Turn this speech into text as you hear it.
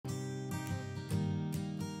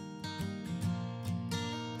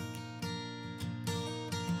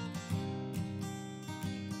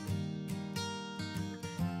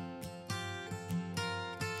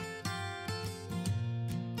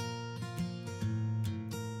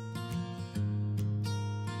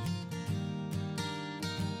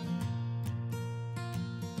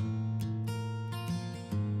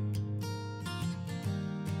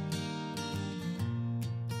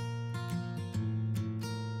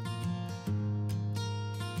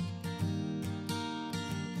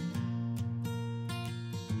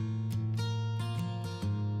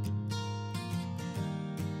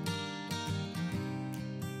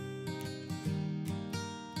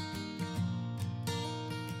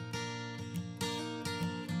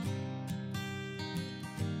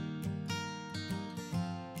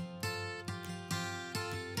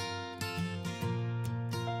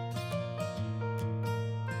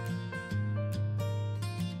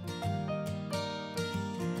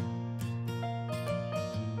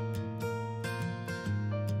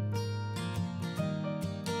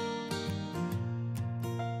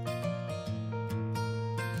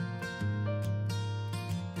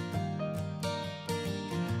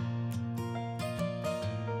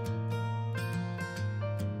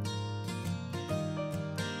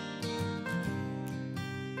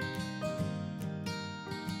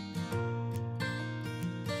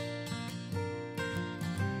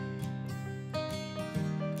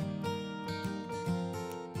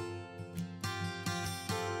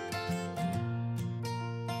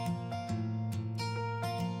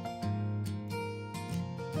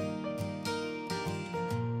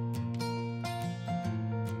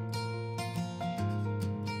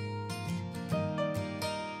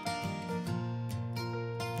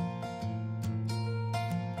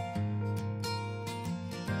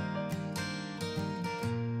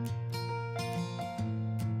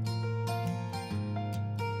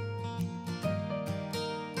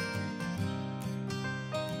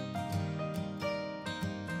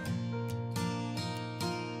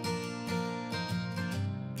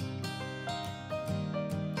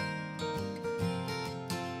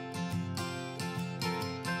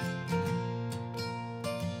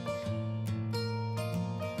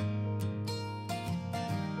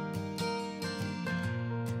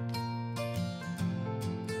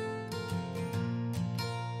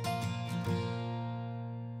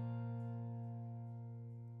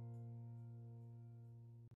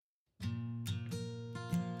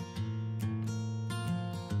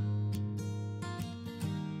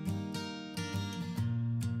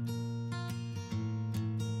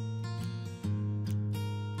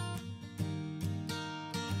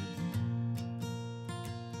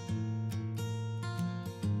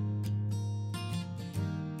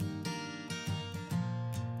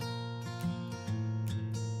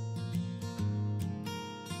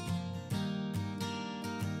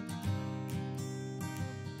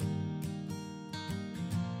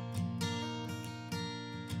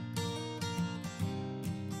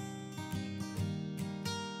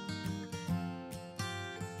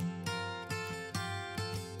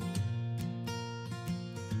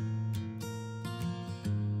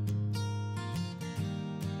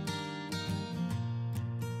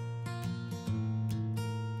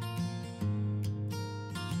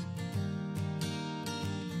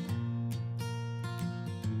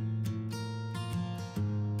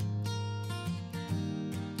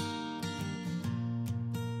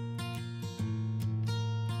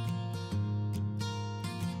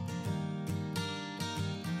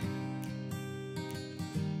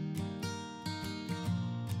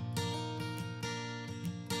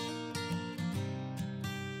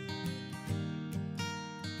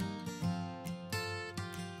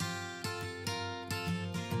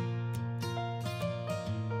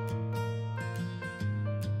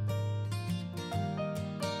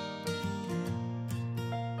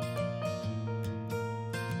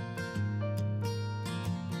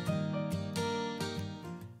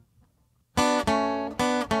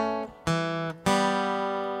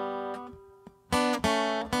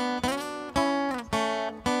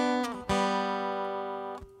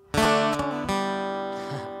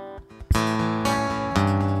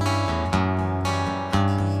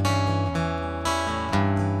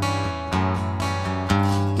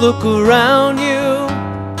Look around you.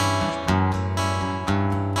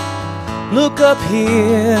 Look up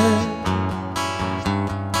here.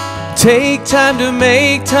 Take time to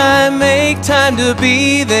make time to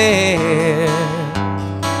be there.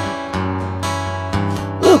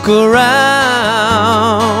 Look around.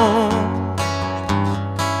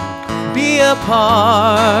 Be a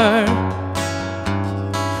part.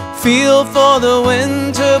 Feel for the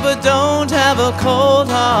winter, but don't have a cold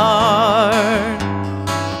heart.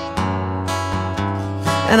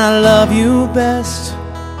 And I love you best.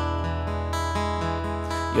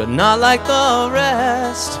 You're not like the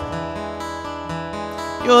rest.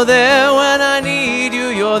 You're there when I need you.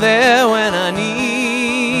 You're there when I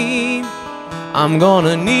need. I'm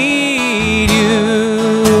gonna need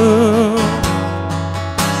you.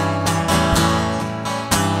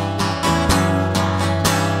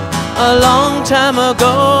 A long time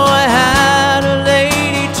ago I had a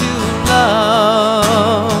lady to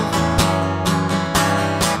love.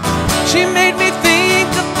 She made me think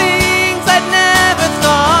of things I'd never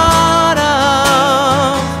thought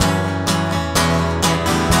of.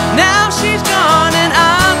 Now she's gone and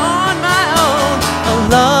I'm on my own. A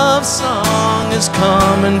love song is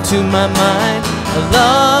coming to my mind. A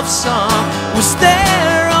love song was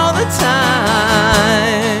there all the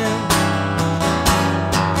time.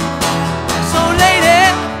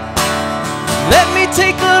 Let me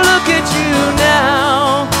take a look at you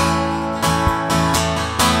now.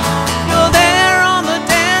 You're there on the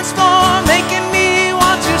dance floor, making me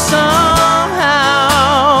want you somehow.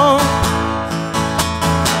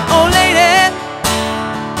 Oh lady,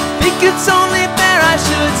 think it's only fair I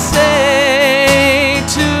should say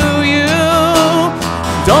to you,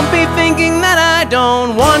 don't be thinking that I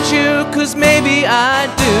don't want you, 'cause maybe I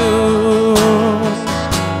do.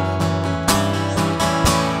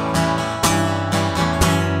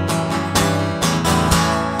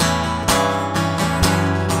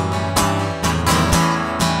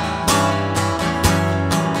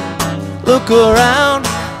 Look around,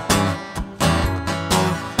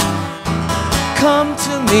 come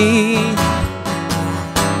to me.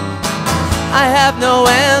 I have no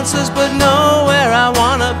answers, but know where I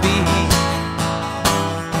wanna be.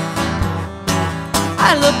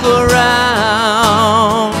 I look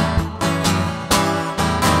around,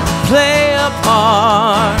 play a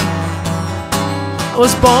part. I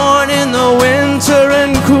was born in the winter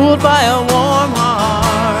and cooled by a warm heart.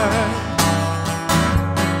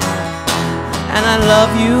 And I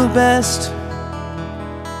love you best.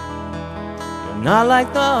 You're not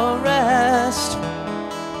like the rest.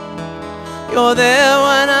 You're there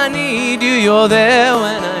when I need you. You're there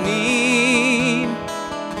when I need.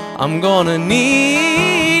 I'm gonna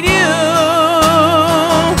need you.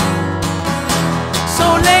 So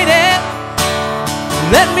lady,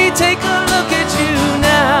 let me take a look at you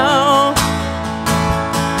now.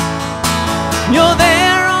 You're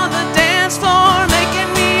there on the dance floor, making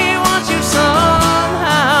me want you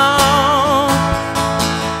somehow.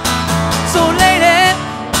 So lady,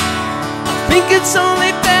 I think it's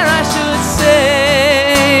only fair I should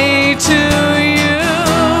say to you,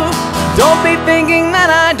 don't be thinking that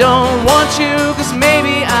I don't want you, 'cause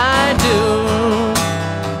maybe I do.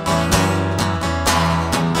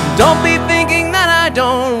 Don't be thinking that I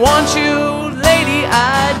don't want you, lady,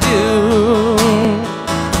 I do.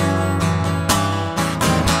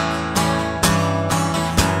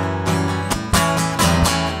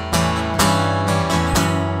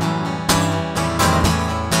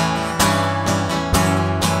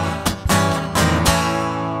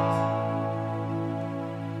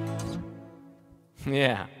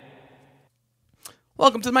 Yeah.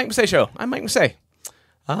 Welcome to the Mike Massé Show. I'm Mike Massé.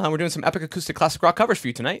 We're doing some epic acoustic classic rock covers for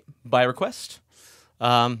you tonight by request.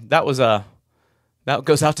 That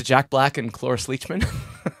goes out to Jack Black and Cloris Leachman.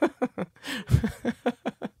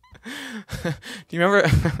 Do you remember?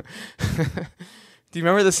 Do you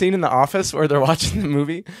remember the scene in The Office where they're watching the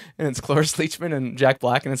movie and it's Cloris Leachman and Jack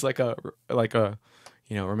Black and it's like a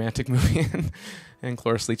romantic movie and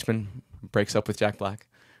Cloris Leachman breaks up with Jack Black.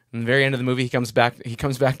 In the very end of the movie, he comes back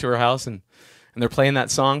to her house and they're playing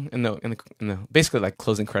that song in the basically like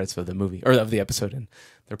closing credits of the movie or of the episode, and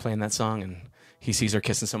they're playing that song and he sees her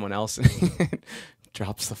kissing someone else and he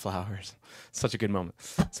drops the flowers. Such a good moment.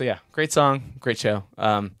 So yeah, great song, great show.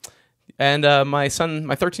 And my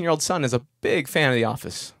 13-year-old son is a big fan of The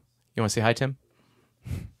Office. You want to say hi, Tim?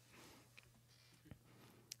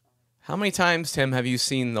 How many times, Tim, have you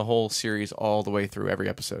seen the whole series all the way through every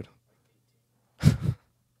episode?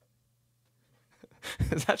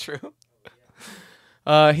 Is that true?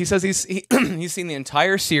 He says he's seen the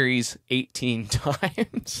entire series 18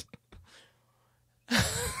 times.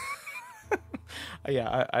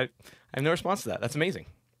 Yeah, I have no response to that. That's amazing.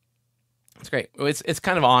 It's great. It's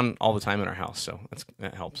kind of on all the time in our house, so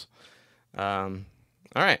that helps. All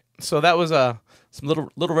right, so that was some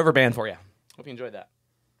little river band for you. Hope you enjoyed that.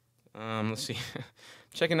 Let's see,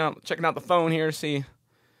 checking out the phone here. See,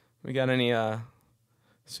 we got any?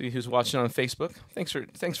 See who's watching on Facebook.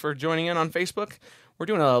 Thanks for joining in on Facebook. We're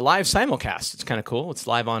doing a live simulcast. It's kind of cool. It's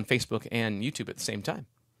live on Facebook and YouTube at the same time.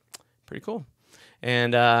 Pretty cool.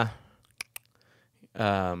 And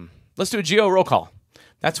let's do a geo roll call.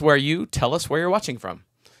 That's where you tell us where you're watching from.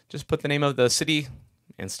 Just put the name of the city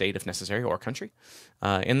and state, if necessary, or country,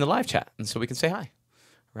 in the live chat, and so we can say hi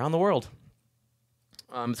around the world.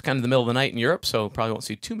 It's kind of the middle of the night in Europe, so probably won't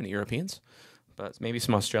see too many Europeans, but maybe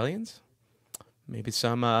some Australians, maybe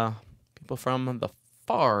some people from the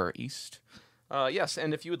Far East. Yes,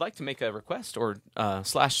 and if you would like to make a request or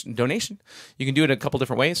slash donation, you can do it a couple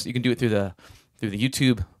different ways. You can do it through the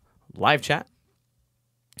YouTube live chat.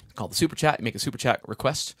 It's called the Super Chat. You make a Super Chat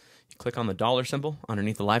request. You click on the dollar symbol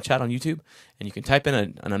underneath the live chat on YouTube, and you can type in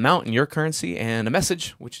an amount in your currency and a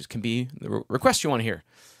message, which can be the request you want to hear.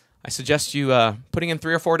 I suggest you putting in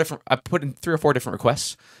 3 or 4 different. I put in 3 or 4 different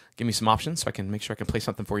requests. Give me some options so I can make sure I can play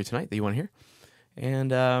something for you tonight that you want to hear.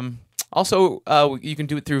 And also, you can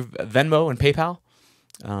do it through Venmo and PayPal.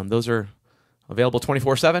 Those are available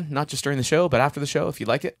 24/7, not just during the show, but after the show if you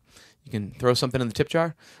like it. You can throw something in the tip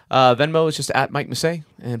jar. Venmo is just at Mike Massé,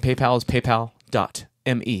 and PayPal is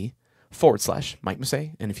paypal.me/Mike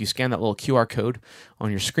Massé. And if you scan that little QR code on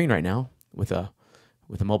your screen right now with a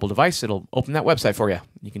mobile device, it'll open that website for you.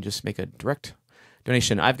 You can just make a direct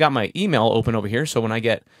donation. I've got my email open over here, so when I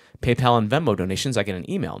get PayPal and Venmo donations, I get an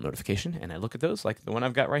email notification, and I look at those, like the one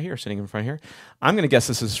I've got right here, sitting in front here. I'm going to guess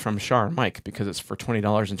this is from Shar and Mike, because it's for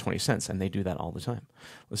 $20.20, and they do that all the time.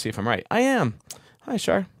 Let's see if I'm right. I am. Hi,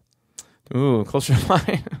 Shar. Ooh, Closer to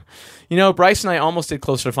Fine. You know, Bryce and I almost did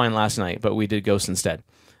Closer to Fine last night, but we did Ghost instead.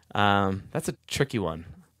 That's a tricky one.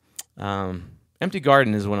 Empty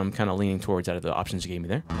Garden is what I'm kind of leaning towards out of the options you gave me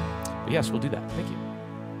there. But yes, we'll do that. Thank you.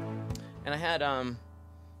 And I had,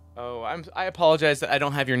 I apologize that I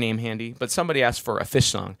don't have your name handy, but somebody asked for a Phish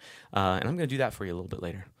song, and I'm going to do that for you a little bit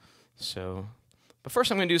later. So, but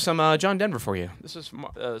first I'm going to do some John Denver for you. This is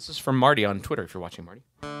from Marty on Twitter, if you're watching, Marty.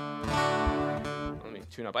 Let me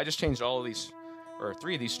tune up. I just changed all of these, or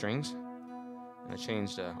 3 of these strings, and I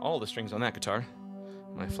changed all the strings on that guitar.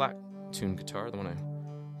 My flat tuned guitar, the one I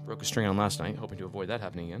broke a string on last night, hoping to avoid that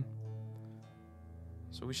happening again.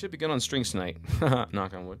 So we should be good on strings tonight.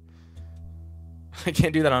 Knock on wood. I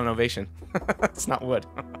can't do that on an Ovation. It's not wood.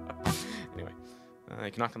 Anyway,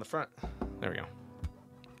 you can knock on the front. There we go.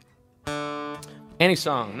 Any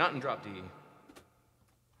song, not in drop D.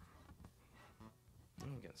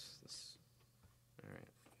 Against this. All right.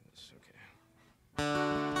 It's okay.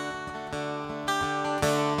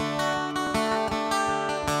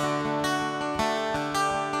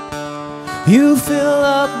 You fill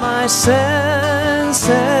up my senses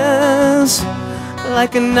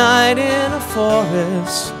like a night in a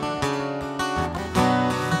forest,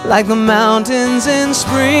 like the mountains in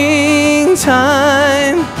springtime,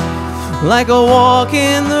 like a walk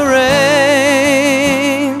in the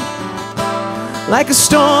rain, like a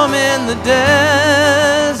storm in the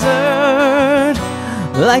desert,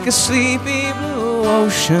 like a sleepy blue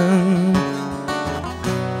ocean.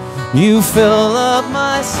 You fill up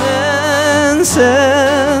my senses,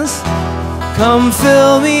 come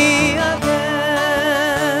fill me again.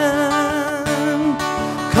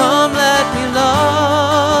 Come, let me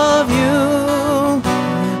love you,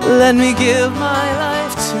 let me give my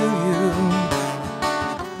life to you.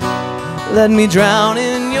 Let me drown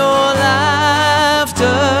in your laughter,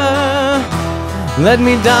 let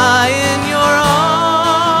me die in your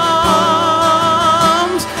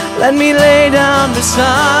arms, let me lay down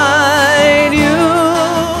beside you,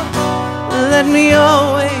 let me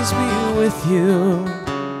always be with you.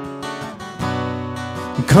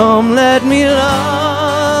 Come, let me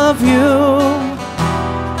love you,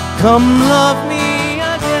 come love me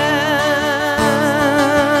again.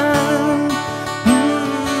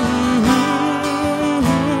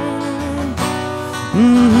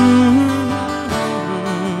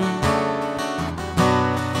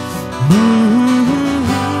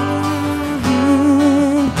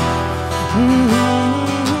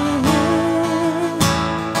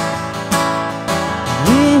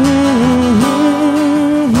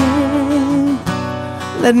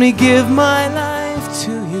 Let me give my life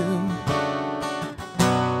to you.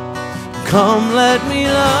 Come, let me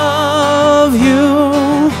love you.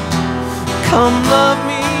 Come, love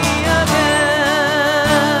me again.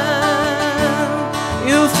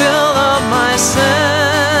 You fill up my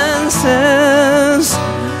senses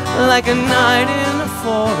like a night in the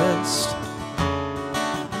forest,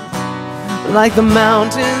 like the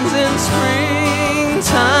mountains in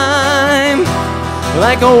springtime,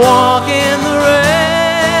 like a walk in the rain,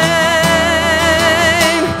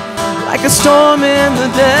 like a storm in the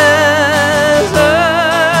desert,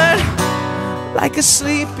 like a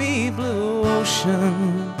sleepy blue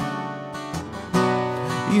ocean.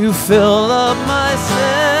 You fill up my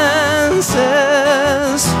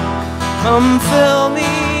senses, come fill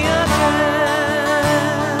me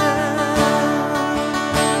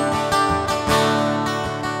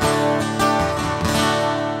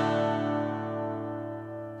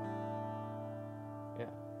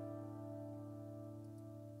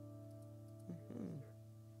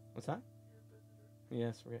What's that?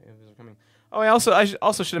 Yes, we're coming. Oh, I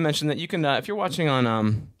also should have mentioned that you can, if you're watching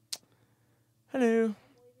on, hello.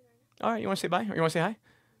 All right, you want to say bye or you want to say hi?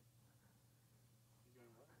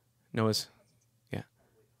 Noah's, yeah.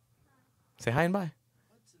 Say hi and bye.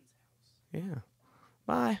 Yeah.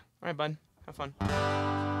 Bye. All right, bud. Have fun.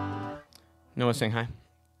 Noah's saying hi.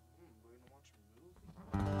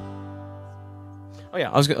 Oh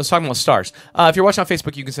yeah, I was talking about stars. If you're watching on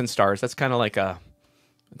Facebook, you can send stars. That's kind of like a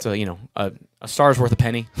star's worth a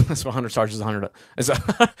penny. That's what 100 stars is 100.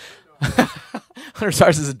 100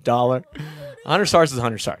 stars is $1. 100 stars is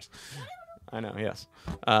 100 stars. I know. Yes.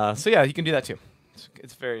 So yeah, you can do that too.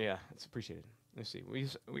 It's very it's appreciated. Let's see. We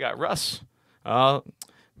got Russ.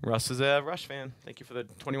 Russ is a Rush fan. Thank you for the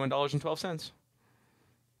 $21.12.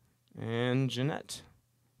 And Jeanette.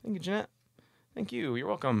 Thank you, Jeanette. Thank you. You're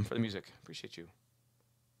welcome for the music. Appreciate you.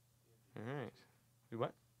 All right. Do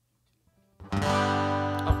what?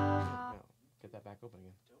 Oh. No. Get that back open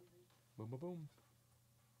again. Boom, boom, boom.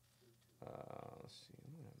 Let's see. I'm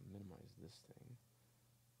going to minimize this thing.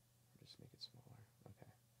 Just make it smaller.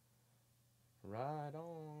 Okay. Right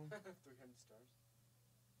on. 300 stars.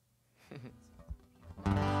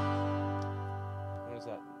 What is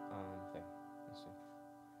that thing? Let's see.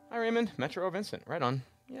 Hi, Raymond. Metro or Vincent. Right on.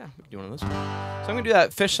 Yeah, we can do one of those. So I'm going to do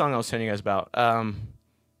that Phish song I was telling you guys about. I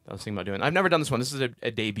was thinking about doing. I've never done this one. This is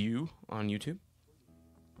a debut on YouTube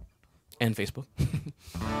and Facebook.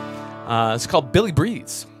 It's called Billy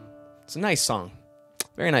Breathes. It's a nice song.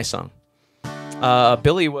 Very nice song.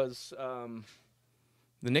 Billy was the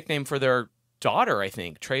nickname for their daughter, I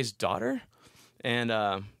think. Trey's daughter.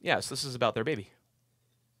 And, yes, this is about their baby.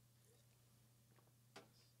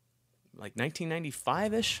 Like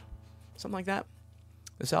 1995-ish? Something like that.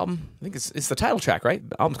 This album, I think it's the title track, right?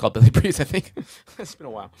 The album's called Billy Breathes, I think. It's been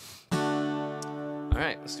a while. All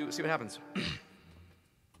right, let's see what happens.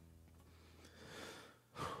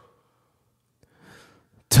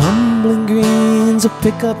 Tumbling greens of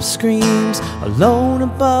pickup screams, alone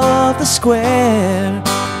above the square.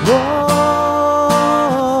 Whoa,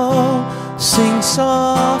 sing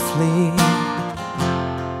softly.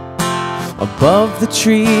 Above the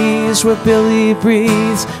trees where Billy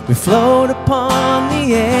breathes, we float upon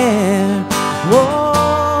the air. Whoa,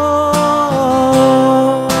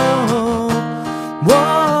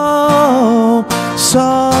 whoa,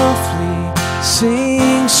 softly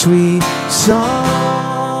sing sweet songs.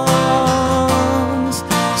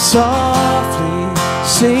 Softly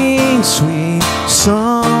sing sweet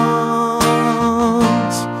songs.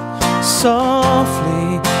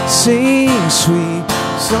 Softly sing sweet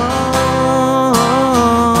songs.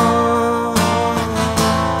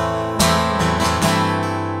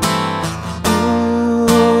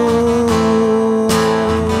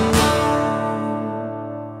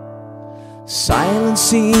 Silent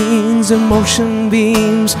scenes, emotion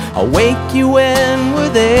beams, I'll wake you when we're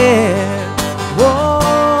there.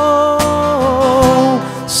 Whoa,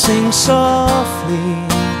 sing softly.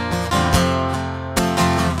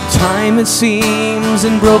 Time it seems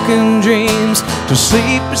in broken dreams to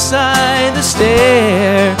sleep beside the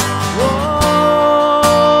stair. Whoa,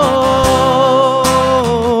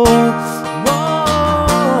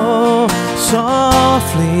 whoa,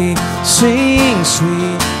 softly sing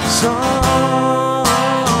sweet songs.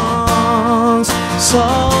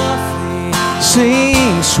 Softly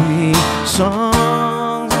sing sweet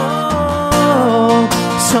songs. Whoa,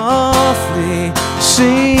 softly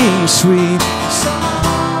sing sweet songs.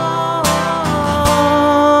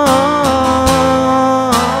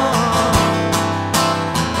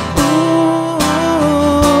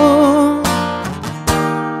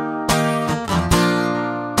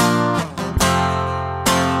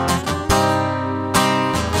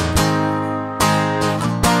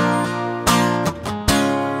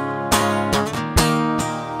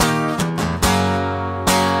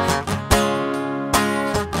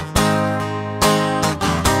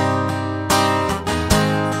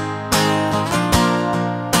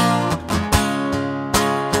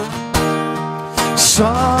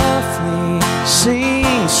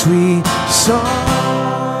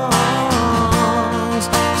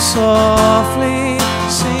 softly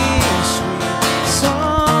sing sweet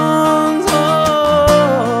songs.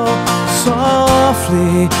 Oh,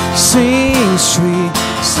 softly sing sweet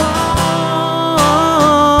songs.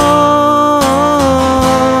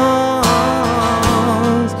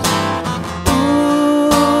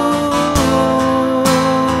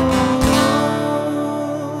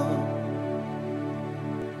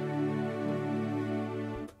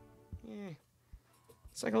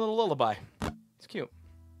 It's like a little lullaby. It's cute.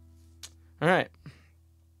 All right.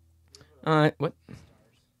 What?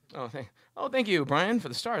 Oh, thank you, Brian, for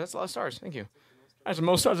the stars. That's a lot of stars. Thank you. That's the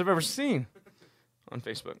most stars I've ever seen on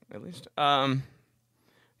Facebook, at least.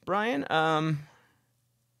 Brian,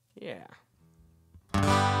 yeah.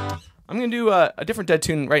 I'm gonna do a different Dead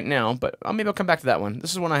tune right now, but maybe I'll come back to that one.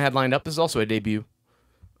 This is one I had lined up. This is also a debut.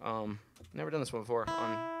 Never done this one before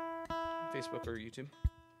on Facebook or YouTube.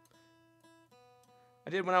 I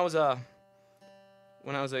did when I was a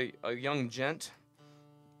young gent.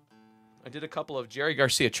 I did a couple of Jerry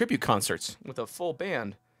Garcia tribute concerts with a full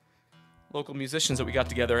band, local musicians that we got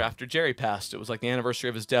together after Jerry passed. It was like the anniversary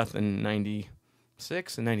of his death in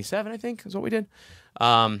 '96 and '97, I think, is what we did.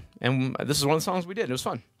 And this is one of the songs we did. It was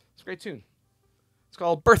fun. It's a great tune. It's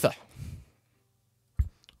called Bertha.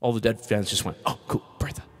 All the Dead fans just went, "Oh, cool,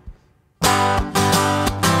 Bertha."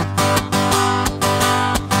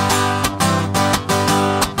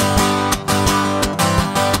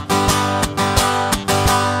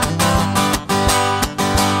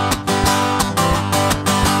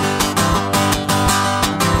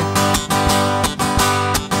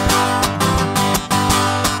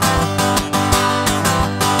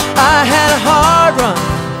 I had a hard run,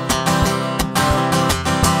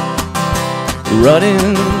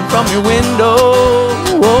 running from your window.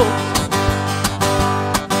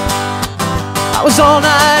 I was all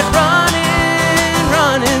night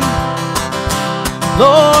running.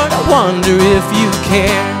 Lord, I wonder if you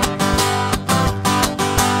care.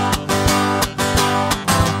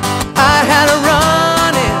 I had a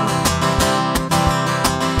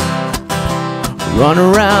run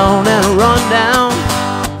around and run down.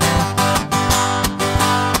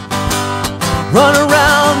 Run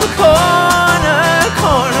around the corner.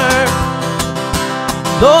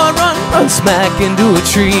 Lord, run smack into a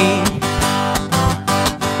tree.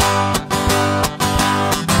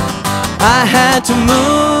 I had to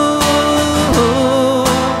move,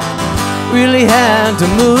 really had to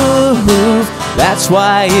move. That's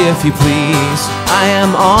why, if you please, I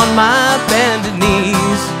am on my bended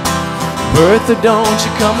knees. Bertha, don't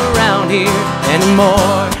you come around here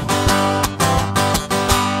anymore.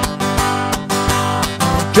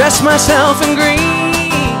 Dress myself in green.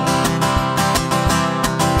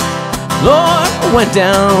 Lord, I went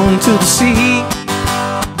down to the sea.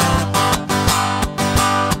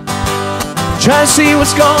 Try to see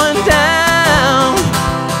what's going down.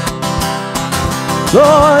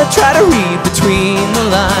 Lord, try to read between the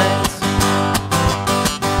lines.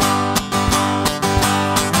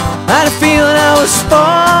 I had a feeling I was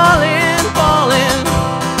falling.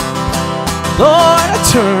 Lord, I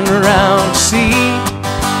turned around to see.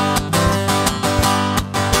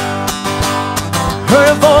 Heard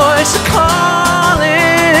a voice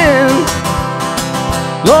calling.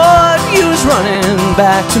 Lord, you was running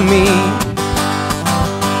back to me.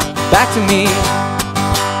 Back to me.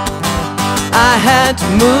 I had to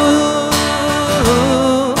move,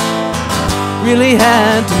 really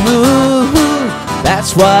had to move.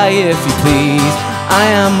 That's why, if you please, I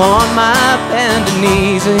am on my bended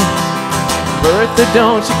knees. Bertha,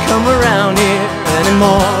 don't you come around here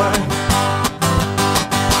anymore.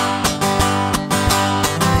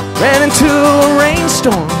 Ran into a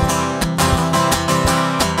rainstorm,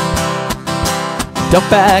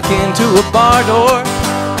 dumped back into a bar door.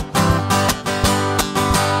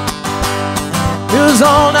 It was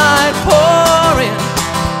all night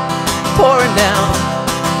pouring down.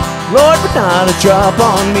 Lord, but not a drop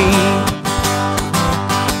on me.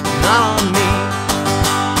 Not on me.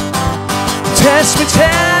 Test me,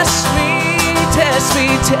 test me, test me,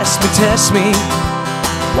 test me, test me.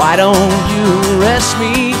 Why don't you arrest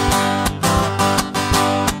me?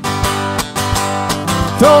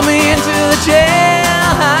 Throw me into the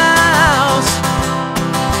jailhouse,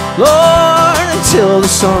 Lord, until the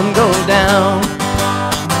sun goes down.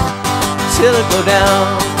 Till it go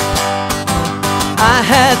down. I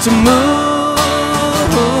had to move,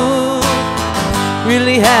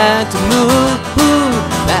 really had to move.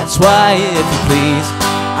 That's why, if you please,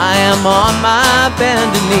 I am on my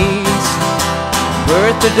bended knees.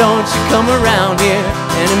 Bertha, don't you come around here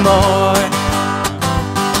anymore.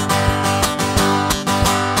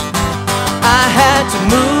 I had to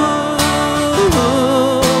move,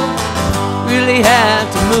 really had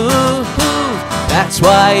to move. That's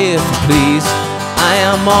why, if you please, I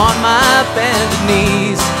am on my bended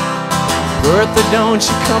knees. Bertha, don't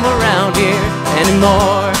you come around here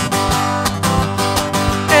anymore.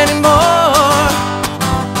 Anymore.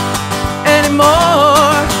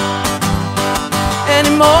 Anymore.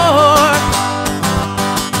 Anymore.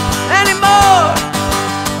 Anymore.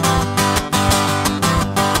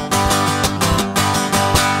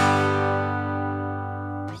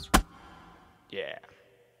 Yeah.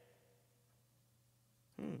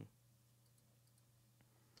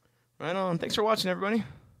 Right on. Thanks for watching, everybody.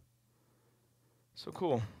 So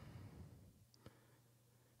cool.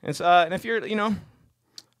 And if you're,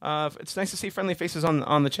 it's nice to see friendly faces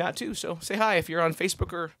on the chat too. So say hi if you're on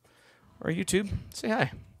Facebook or YouTube. Say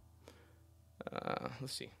hi.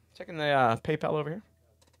 Let's see. Checking the PayPal over here.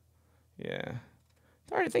 Yeah.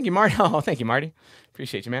 All right. Thank you, Marty. Oh, thank you, Marty.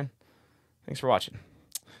 Appreciate you, man. Thanks for watching.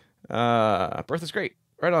 Bertha's great.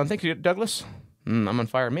 Right on. Thank you, Douglas. I'm on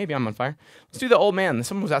fire. Maybe I'm on fire. Let's do the old man.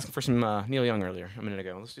 Someone was asking for some Neil Young earlier, a minute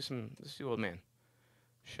ago. Let's do old man.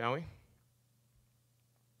 Shall we?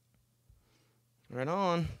 Right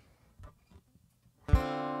on.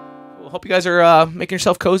 Cool. Hope you guys are making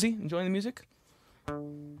yourself cozy, enjoying the music.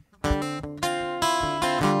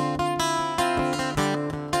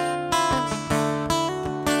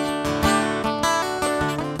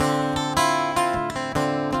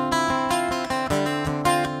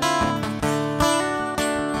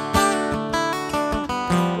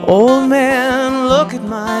 Old man, look at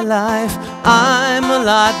my life. I'm a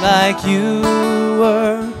lot like you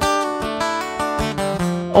were.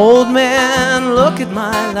 Old man, look at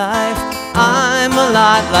my life. I'm a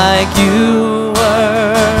lot like you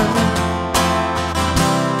were.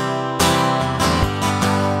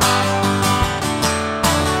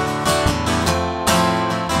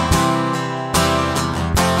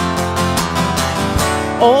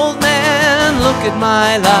 Old man, look at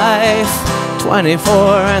my life. 24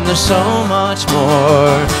 and there's so much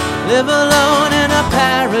more. Live alone in a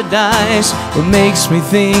paradise. It makes me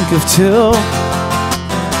think of till.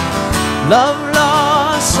 Love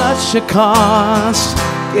lost such a cost.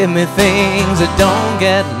 Give me things that don't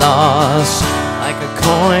get lost. Like a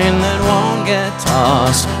coin that won't get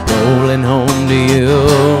tossed. Rolling home to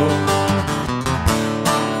you.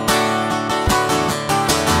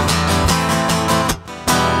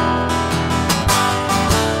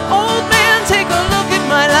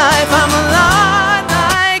 I'm a lot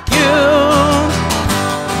like you.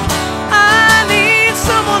 I need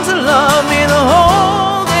someone to love me the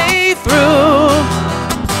whole day through.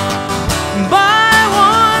 By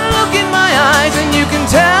one look in my eyes and you can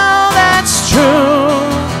tell that's true.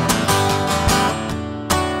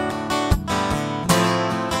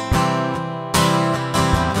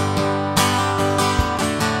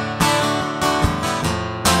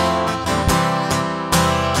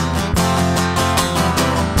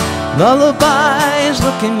 Lullabies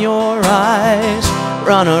look in your eyes.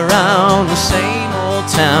 Run around the same old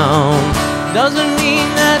town. Doesn't mean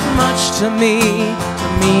that much to me, to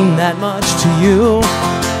mean that much to you.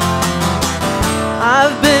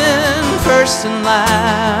 I've been first and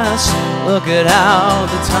last. Look at how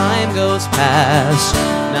the time goes past.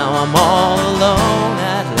 Now I'm all alone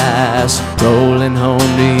at last. Rolling home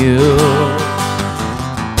to you.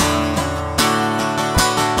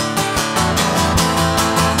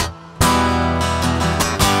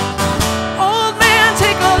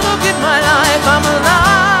 I'm a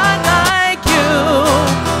lot like you.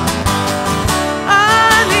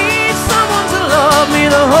 I need someone to love me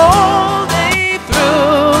the whole day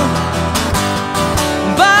through.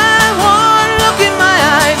 By one look in my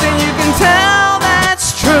eyes and you can tell that's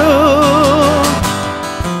true.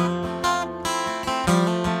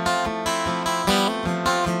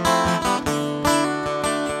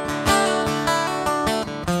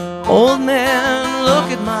 Old man,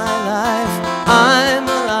 look at my life. I'm a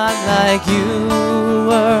lot like you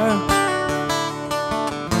were.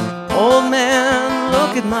 Old man,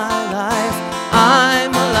 look at my life.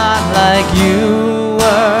 I'm a lot like you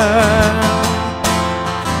were.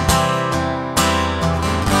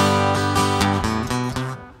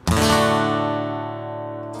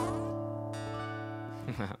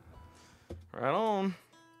 Right on.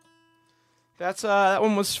 That's that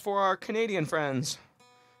one was for our Canadian friends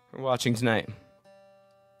who are watching tonight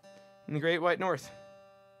in the Great White North.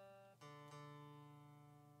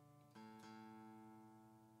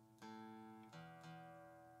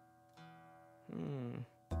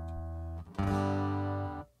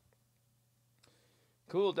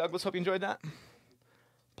 Cool, Douglas. Hope you enjoyed that.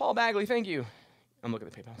 Paul Bagley, thank you. I'm looking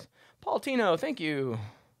at the PayPal. Paul Tino, thank you.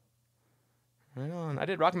 Right on. I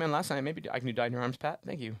did Rocket Man last night. Maybe I can do Die in Your Arms, Pat.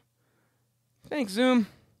 Thank you. Thanks, Zoom.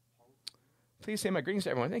 Please say my greetings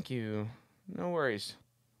to everyone. Thank you. No worries.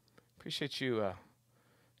 Appreciate you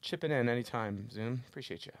chipping in anytime, Zoom.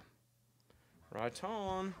 Appreciate you. Right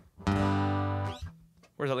on.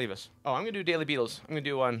 Where does that leave us? Oh, I'm going to do Daily Beatles. I'm going to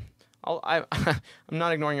do one. I'm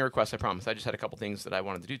not ignoring your request, I promise. I just had a couple things that I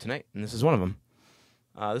wanted to do tonight, and this is one of them.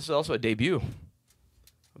 This is also a debut.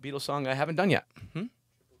 A Beatles song I haven't done yet.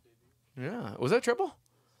 Yeah. Was that a triple?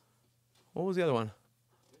 What was the other one?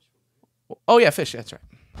 Oh, yeah, Phish. That's right.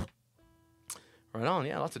 Right on.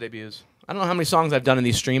 Yeah, lots of debuts. I don't know how many songs I've done in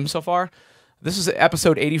these streams so far. This is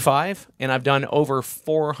episode 85, and I've done over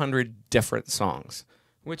 400 different songs,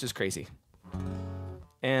 which is crazy.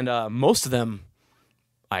 And most of them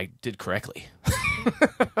I did correctly.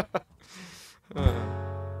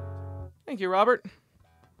 Thank you, Robert.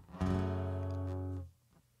 All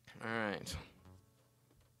right.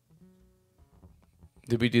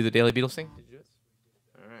 Did we do the Daily Beatles thing? Did you do it?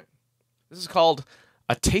 All right. This is called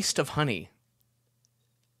A Taste of Honey.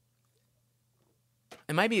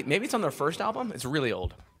 It might be, maybe it's on their first album. It's really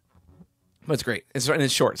old, but it's great. It's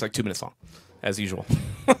short. It's like 2 minutes long, as usual.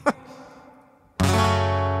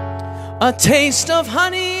 A taste of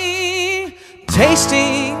honey,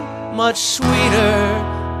 tasting much sweeter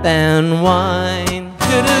than wine.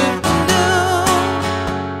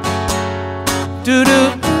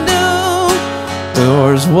 Do-do-do.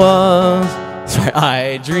 Yours was, sorry,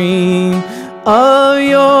 I dream of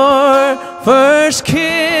your first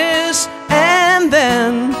kiss, and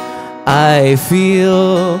then I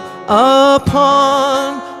feel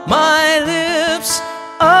upon my lips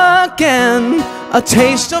again a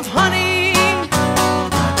taste of honey,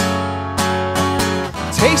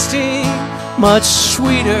 tasting much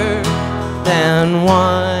sweeter than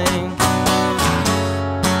wine.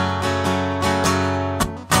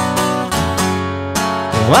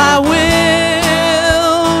 I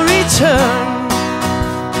will return,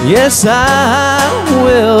 yes I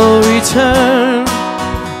will return.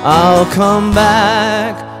 I'll come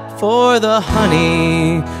back for the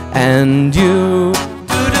honey and you.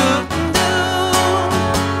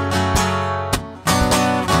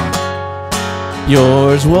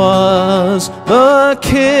 Yours was the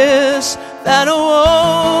kiss that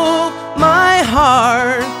awoke my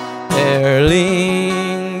heart. There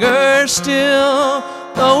lingers still,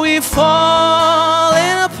 though we've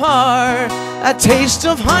fallen apart, a taste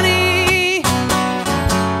of honey,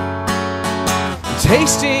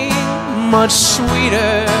 tasting much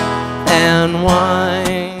sweeter than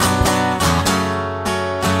wine.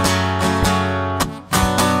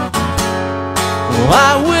 Oh,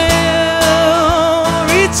 I will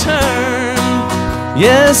return,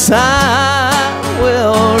 yes I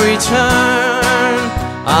will return.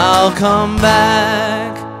 I'll come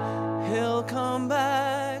back, he'll come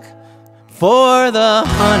back for the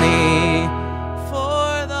honey,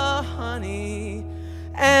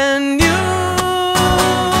 and you.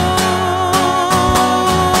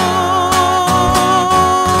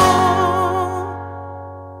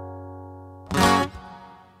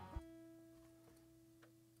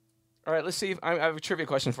 All right, let's see. I have a trivia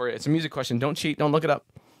question for you. It's a music question. Don't cheat. Don't look it up.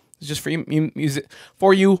 It's just for you,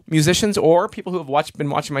 musicians or people who have been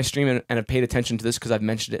watching my stream and have paid attention to this because I've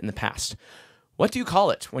mentioned it in the past. What do you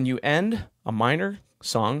call it when you end a minor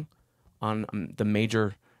song on the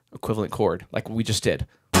major equivalent chord, like we just did?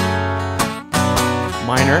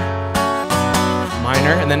 Minor,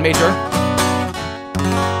 and then major.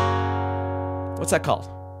 What's that called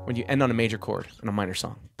when you end on a major chord on a minor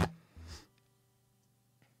song?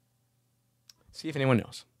 See if anyone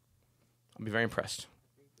knows. I'll be very impressed.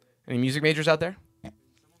 Any music majors out there?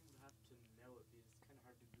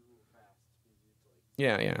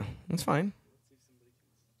 Yeah. That's fine.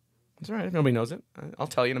 It's all right if nobody knows it. I'll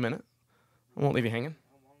tell you in a minute. I won't leave you hanging.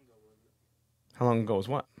 How long ago was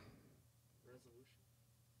what?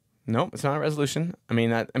 Nope, it's not a resolution.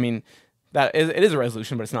 It is a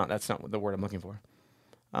resolution, but it's not. That's not the word I'm looking for.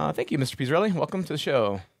 Thank you, Mr. Pizzarelli. Welcome to the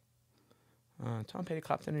show. Tom Petty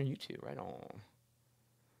clapped in your YouTube. Right on.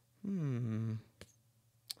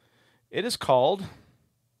 It is called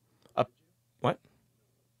a what?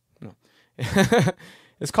 No.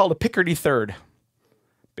 It's called a Picardy Third,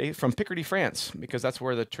 from Picardy, France, because that's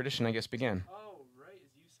where the tradition, I guess, began. Oh, right,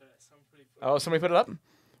 as you said, somebody put it up.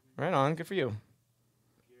 Right on, good for you.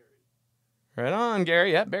 Right on,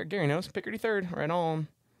 Gary. Yeah, Gary knows. Picardy Third. Right on.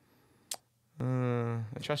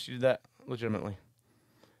 I trust you did that legitimately.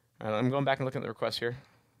 All right, I'm going back and looking at the requests here.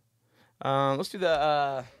 Let's do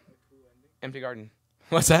the Empty Garden.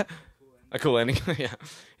 What's that? A cool ending. Yeah,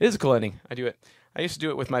 it is a cool ending. I do it. I used to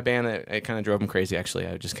do it with my band. It kind of drove them crazy, actually.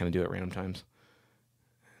 I would just kind of do it at random times.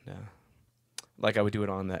 And, like I would do it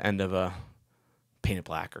on the end of a Paint It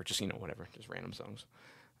Black or just, whatever, just random songs.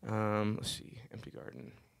 Let's see, Empty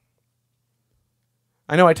Garden.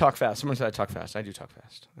 I know I talk fast. Someone said I talk fast. I do talk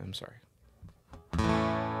fast. I'm sorry.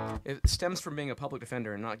 It stems from being a public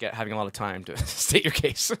defender and not having a lot of time to state your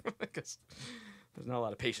case. Because there's not a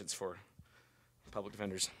lot of patience for public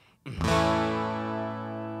defenders.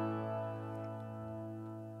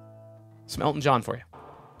 Some Elton John for you.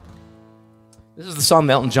 This is the song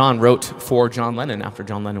that Elton John wrote for John Lennon after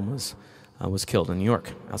John Lennon was killed in New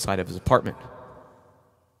York outside of his apartment.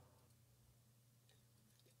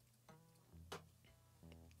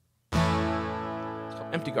 It's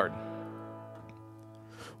called Empty Garden.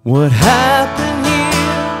 What happened here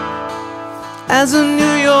as a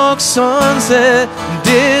New York sunset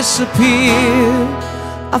disappeared?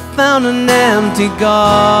 I found an empty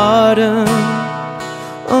garden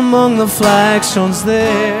among the flagstones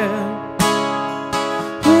there.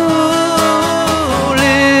 Who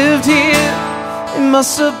lived here? It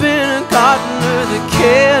must have been a gardener that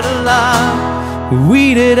cared a lot, who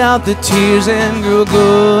weeded out the tears and grew a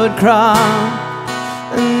good crop.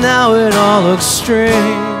 And now it all looks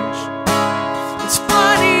strange. It's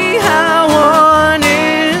funny how one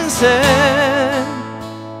insect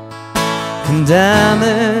can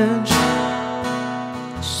damage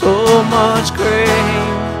so much grain.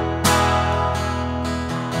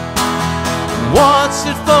 What's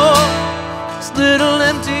it for? This little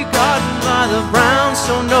empty garden by the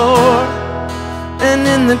brownstone door, and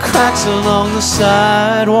in the cracks along the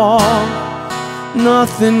sidewalk,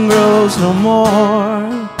 nothing grows no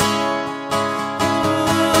more.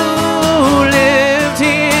 Who lived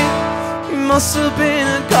here? He must have been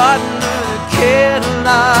a gardener that cared a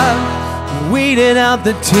lot, weeded out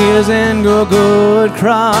the tears and grew a good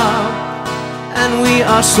crop. And we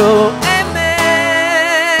are so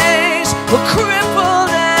amazed, we're crippled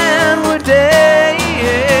and we're dazed.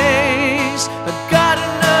 A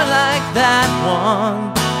gardener like that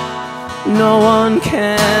one, no one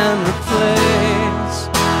can replace.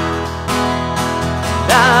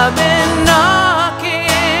 I've been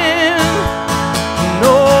knocking,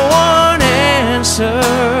 no one answers.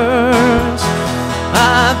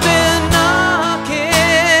 I've been knocking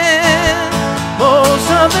most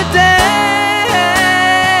of the day.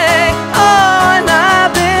 Oh, and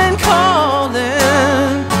I've been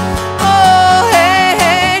calling. Oh, hey,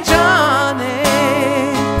 hey, Johnny,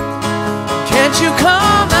 can't you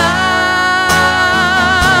come out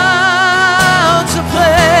to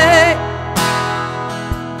play?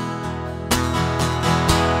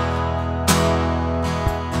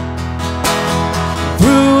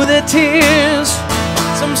 Through the tears,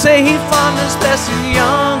 some say he found his best in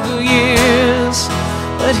younger years,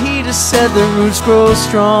 but he just said the roots grow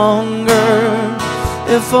stronger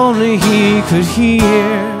if only he could hear.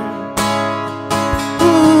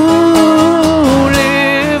 Who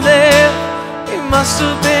lived there? He must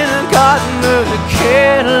have been a gardener that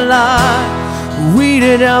cared a lot,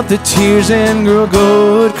 weeded out the tears and grew a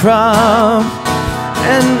good crop.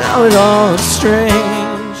 And now it all looks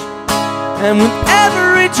strange, and with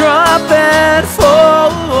every drop that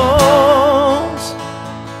falls,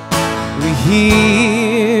 we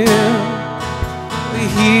hear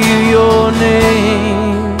your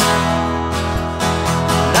name.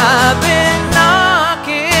 I've been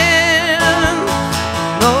knocking,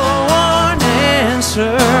 no one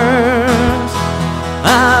answers.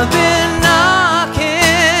 I've been knocking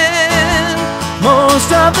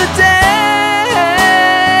most of the day.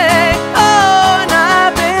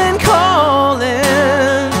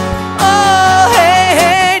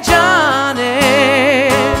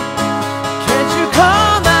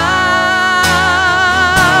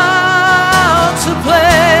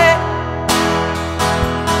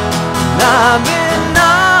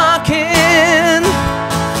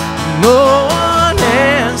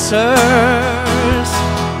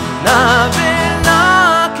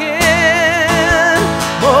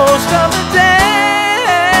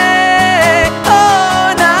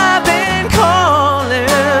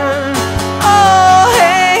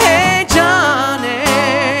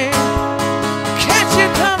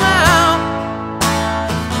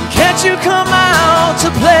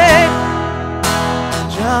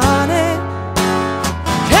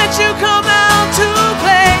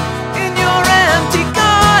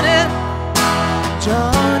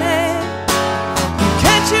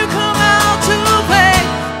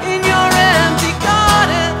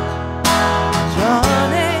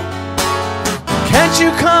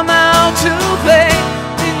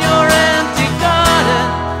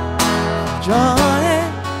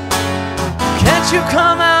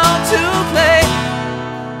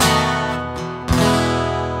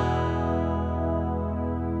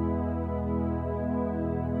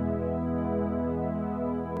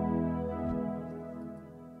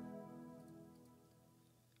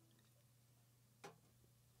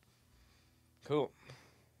 Cool.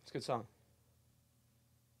 It's a good song.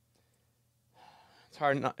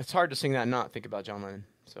 It's hard to sing that and not think about John Lennon.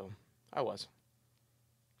 So I was.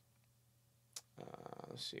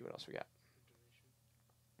 Let's see what else we got.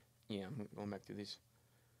 Yeah, I'm going back through these.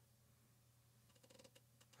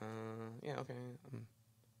 Yeah, okay.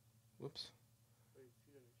 Whoops.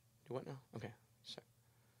 Do what now? Okay. Sorry.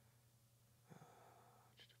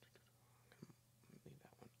 Leave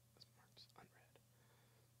that one. That's marked unread.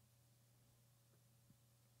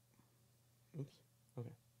 Oops.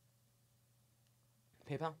 Okay.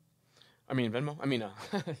 PayPal? I mean Venmo? I mean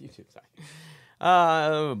YouTube, sorry.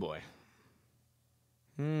 Oh boy.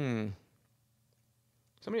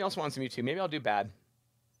 Somebody else wants some YouTube. Maybe I'll do bad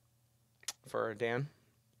for Dan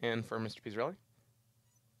and for Mr. Pizzarelli.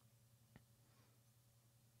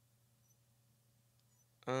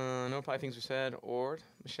 No reply things were said or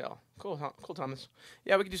Michelle. Cool, cool Thomas.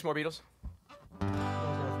 Yeah, we could do some more Beatles.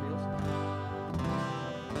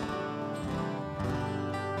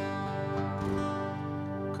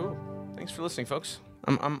 Cool. Thanks for listening, folks.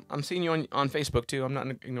 I'm seeing you on Facebook too. I'm not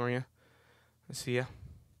ignoring you. I see ya.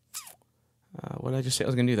 What did I just say I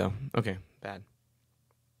was gonna do though? Okay, bad.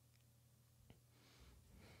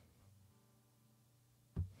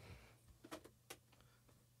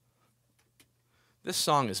 This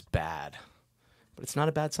song is bad, but it's not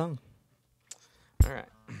a bad song. All right,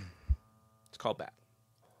 it's called Bad.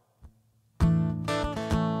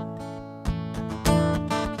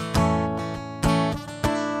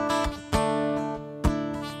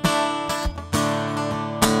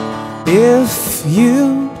 If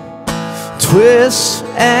you twist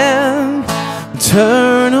and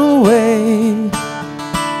turn away,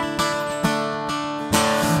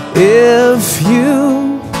 if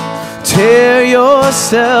you tear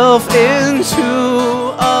yourself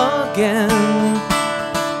into again,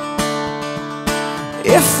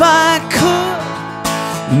 if I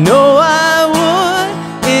could, no I would,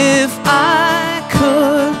 if I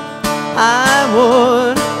could, I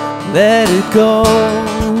would let it go.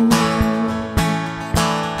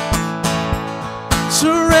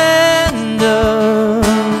 Surrender,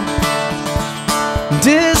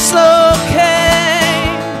 dislocate.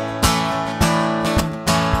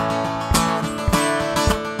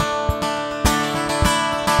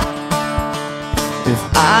 If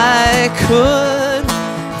I could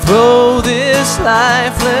throw this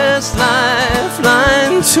lifeless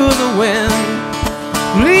lifeline to the wind,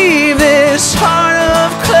 leave this heart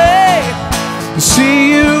of clay, and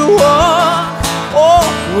see you walk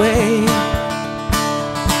away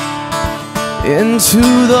into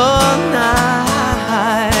the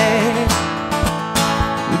night,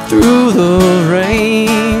 through the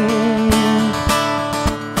rain,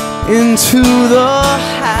 into the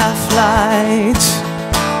half-light,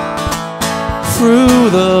 through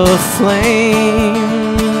the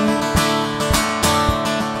flame.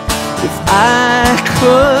 If I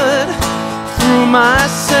could, through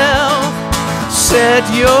myself, set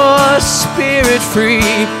your spirit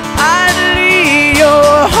free, I'd lead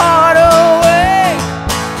your heart away,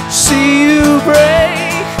 see you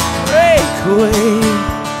break away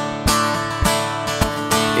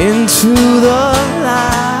into the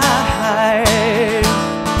light,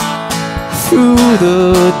 through the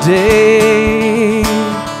day.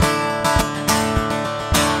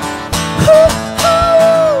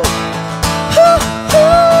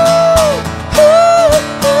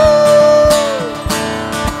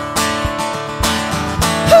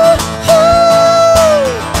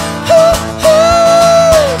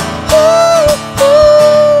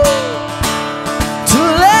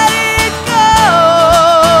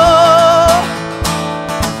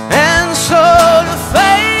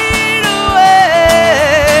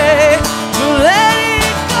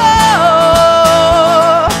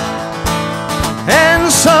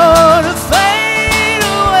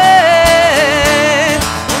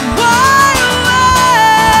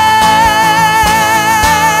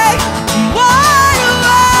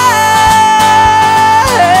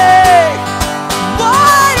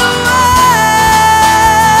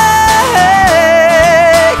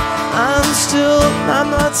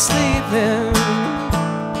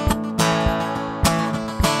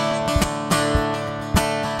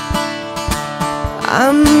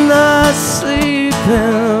 I'm not sleeping.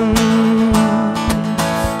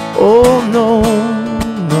 Oh no,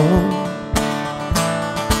 no.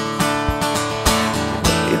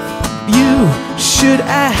 If you should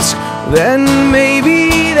ask, then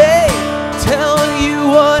maybe they tell you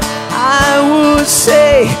what I would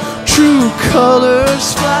say. True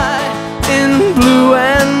colors fly in blue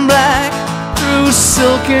and black, through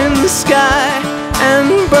silken sky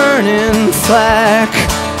and burning flack.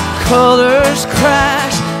 colors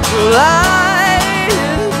crash, light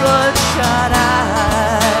in bloodshot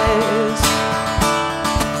eyes.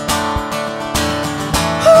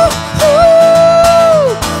 Ooh,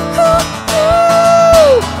 ooh,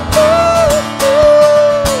 ooh, ooh,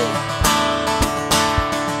 ooh.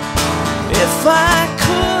 If I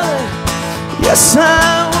could, yes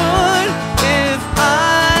I would. If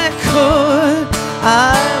I could,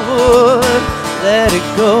 I would let it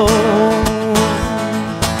go.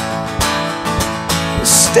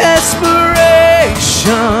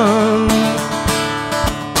 Desperation,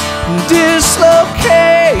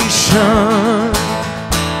 dislocation,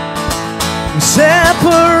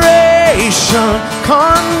 separation,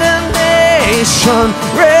 condemnation,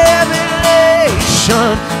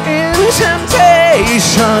 revelation,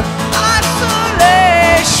 temptation,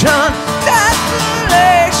 isolation,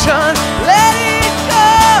 desolation, let it go.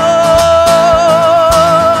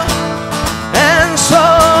 And so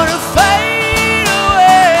to fade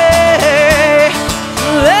away,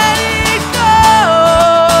 let it go.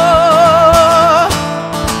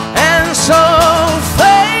 And so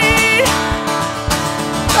fade,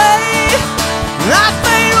 fade, not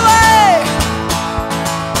fade away.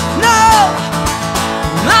 No,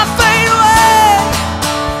 not fade away.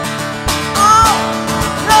 Oh,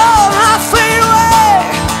 no, not fade away.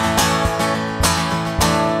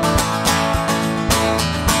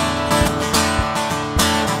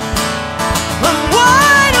 I'm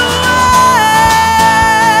wide awake,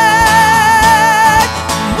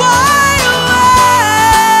 wide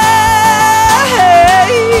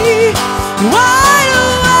awake, wide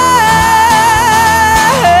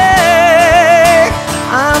awake.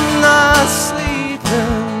 I'm not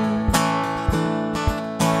sleeping.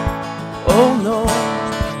 Oh no,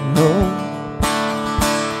 no.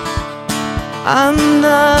 I'm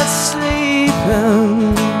not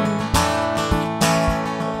sleeping.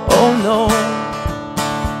 Oh no.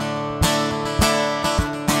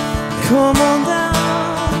 Come on down.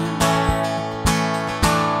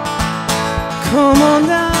 Come on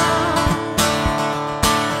down.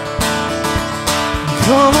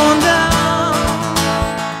 Come on down.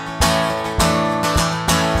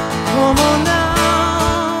 Come on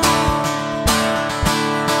down.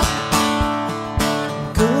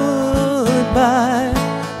 Goodbye,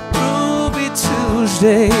 Ruby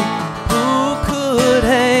Tuesday. Who could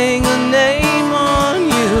hang a name on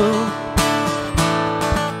you?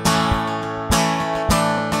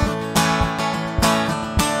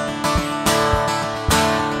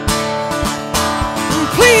 I'm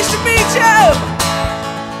pleased to meet you.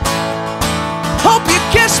 Hope you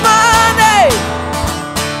kiss my name.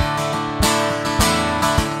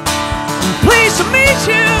 I'm pleased to meet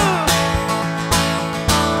you.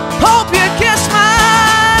 Hope you kiss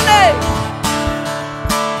my name.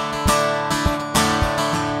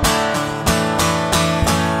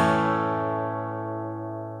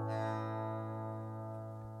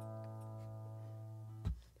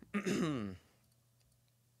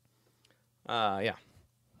 Yeah.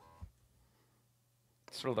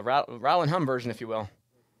 Sort of the Row and Hum version, if you will.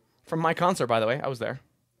 From my concert, by the way. I was there.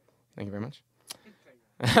 Thank you very much.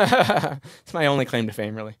 It's my only claim to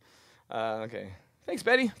fame, really. Okay. Thanks,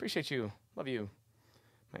 Betty. Appreciate you. Love you.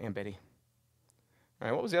 My Aunt Betty. All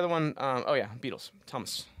right, what was the other one? Oh, yeah, Beatles.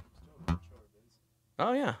 Thomas.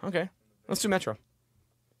 Oh, yeah, okay. Let's do Metro.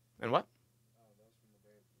 And what?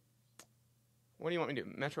 What do you want me to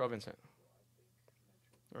do? Metro or Vincent?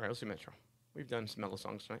 All right, let's do Metro. We've done some mellow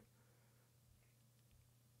songs tonight.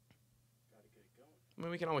 I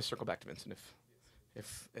mean, we can always circle back to Vincent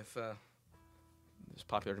if there's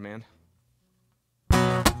popular demand.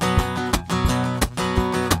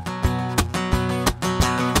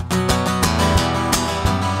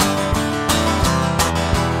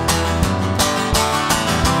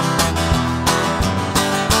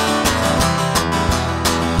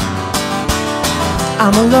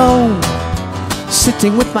 I'm alone,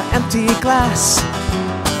 sitting with my empty glass.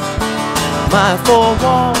 My four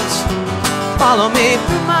walls follow me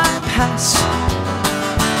through my past.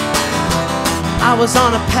 I was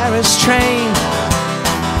on a Paris train.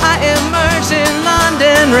 I emerged in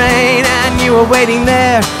London rain, and you were waiting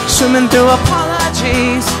there, swimming through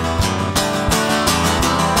apologies.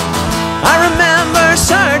 I remember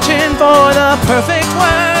searching for the perfect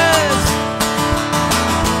words.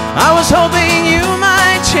 I was hoping you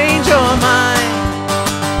might change your mind.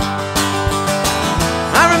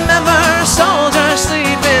 I remember a soldier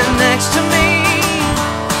sleeping next to me,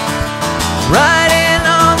 riding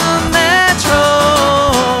on the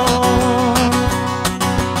metro.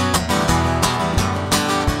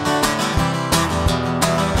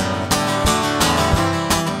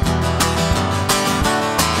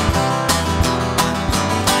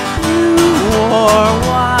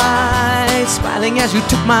 smiling as you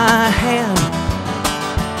took my hand.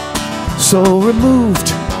 So removed,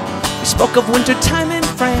 we spoke of winter time in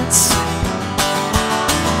France.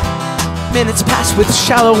 Minutes passed with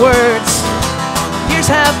shallow words. Years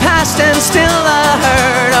have passed and still I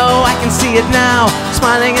heard. Oh, I can see it now,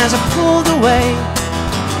 smiling as I pulled away.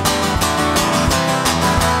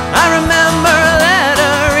 I remember a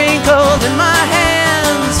letter wrinkled in my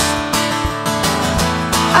hands.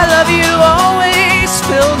 I love you always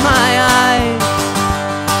filled my eyes.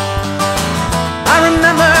 I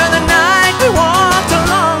remember the night we walked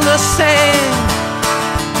along the sand,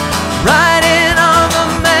 riding on the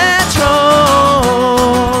metro.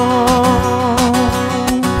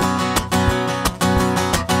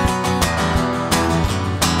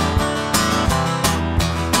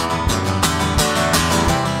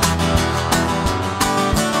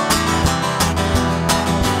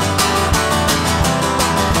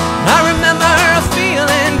 I remember a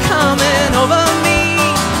feeling coming over me.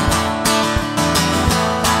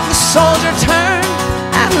 The soldier turned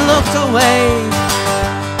and looked away.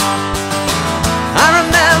 I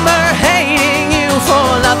remember hating you for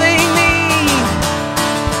loving me,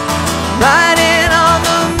 riding on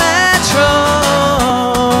the metro.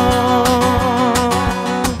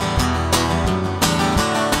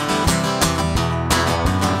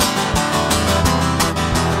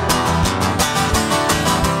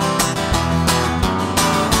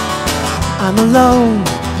 I'm alone,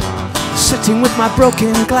 sitting with my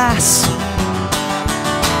broken glass.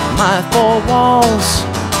 My four walls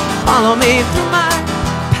follow me through my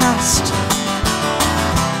past.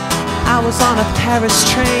 I was on a Paris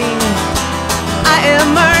train. I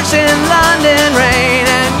emerged in London rain,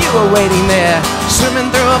 and you were waiting there, swimming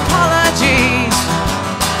through apologies.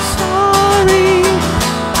 Sorry,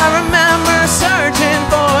 I remember searching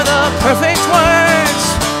for the perfect words.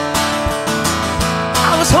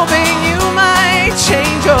 I was hoping you might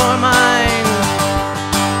change your mind.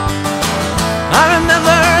 I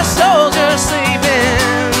remember a soldier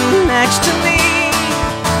sleeping next to me,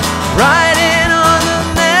 riding on the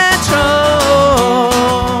metro.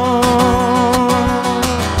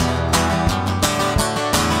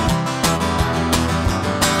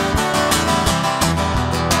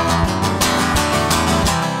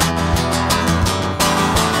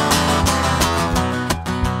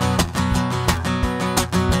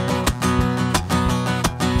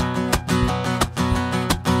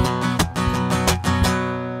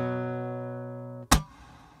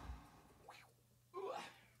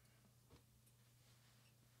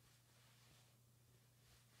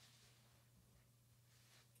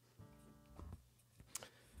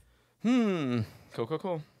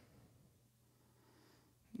 Cool.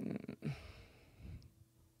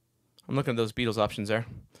 I'm looking at those Beatles options there.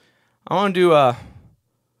 I want to do. I'm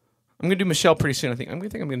gonna do Michelle pretty soon. I think I'm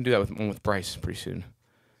gonna do that with one with Bryce pretty soon.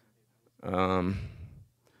 But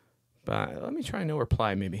let me try No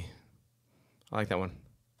Reply maybe. I like that one.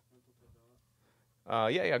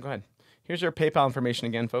 Yeah. Go ahead. Here's our PayPal information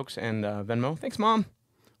again, folks, and Venmo. Thanks, Mom.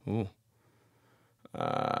 Ooh.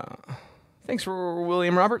 Thanks for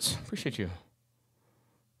William Roberts. Appreciate you.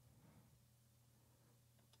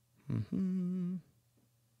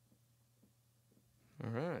 All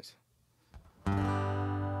right.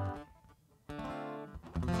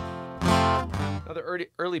 Another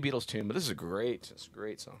early Beatles tune, but this is a great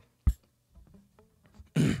song.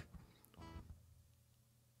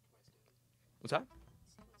 What's that?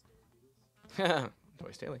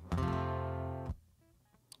 Twice daily.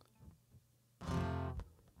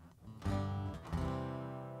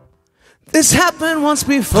 This happened once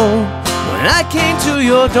before when I came to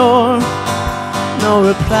your door. No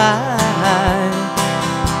reply.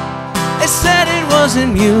 They said it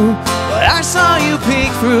wasn't you, but I saw you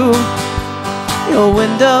peek through your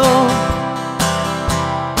window.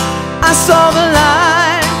 I saw the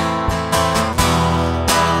light.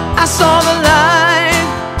 I saw the light.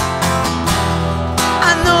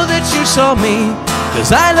 I know that you saw me,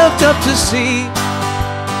 'cause I looked up to see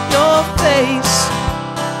your face.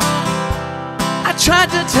 I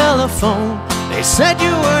tried to telephone, they said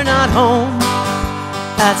you were not home.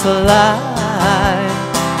 That's a lie,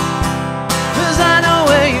 'cause I know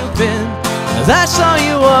where you've been, 'cause I saw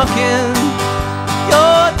you walk in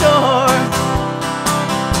your door.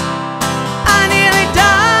 I nearly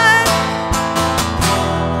died,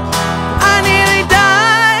 I nearly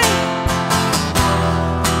died,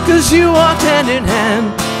 'cause you walked hand in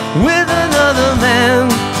hand with another man.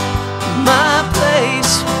 My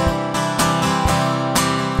place.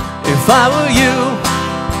 If I were you,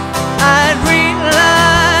 I'd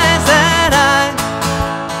realize that I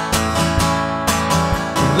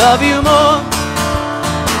love you more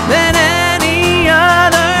than any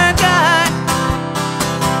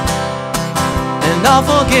and I'll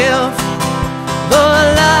forgive the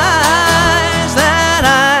lies that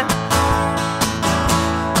I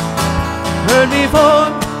heard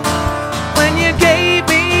before when you gave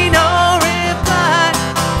me no reply.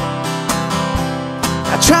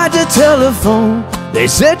 I tried to telephone, they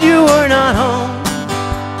said you were not home.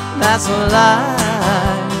 That's a lie,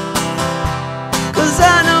 'cause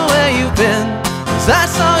I know where you've been, 'cause I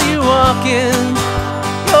saw you walk in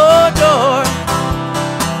your door.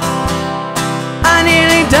 I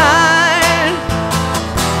nearly died,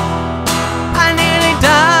 I nearly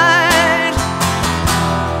died,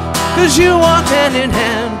 'cause you walked hand in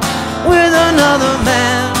hand with another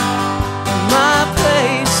man in my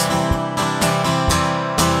place.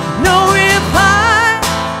 No reply,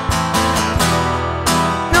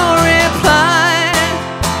 no reply.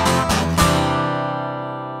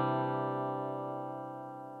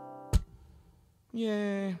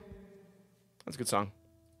 Yay. That's a good song.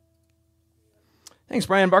 Thanks,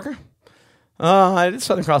 Brian Barker. I did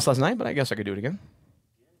Southern Cross last night, but I guess I could do it again.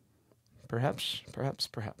 Perhaps.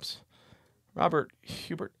 Robert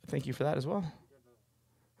Hubert, thank you for that as well.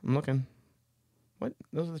 I'm looking. What?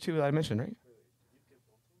 Those are the two that I mentioned, right?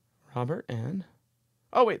 Robert and...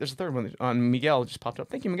 Oh, wait, there's a third one. Miguel just popped up.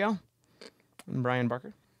 Thank you, Miguel. And Brian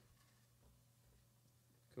Barker.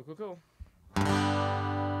 Cool.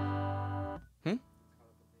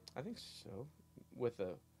 I think so. With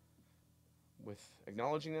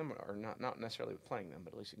acknowledging them, or not necessarily with playing them,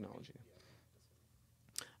 but at least acknowledging them.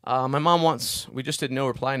 My mom wants, we just did no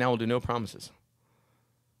reply, now we'll do no promises.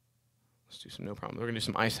 Let's do some no promises. We're going to do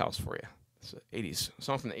some Icehouse for you. It's an 80s, a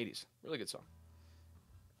song from the 80s. Really good song.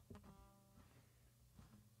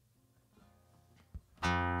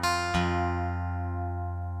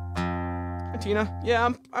 Hi, Tina.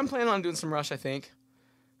 Yeah, I'm planning on doing some Rush, I think.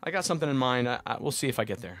 I got something in mind. We'll see if I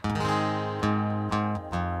get there.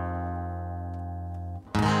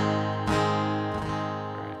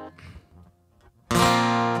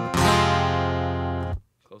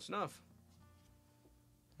 Close enough.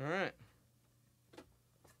 All right.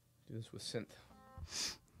 Do this with synth.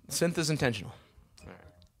 Synth is intentional. All right.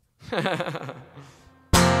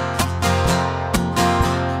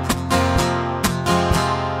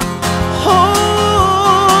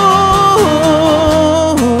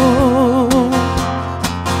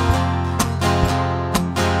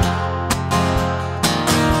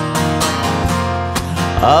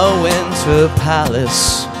 A winter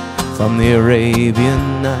palace from the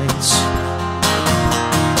Arabian Nights.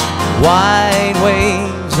 Wide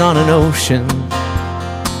waves on an ocean,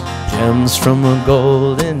 gems from a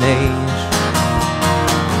golden age.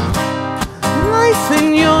 Life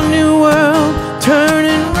in your new world,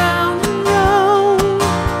 turning round and round,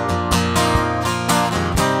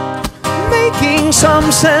 making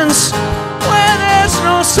some sense where there's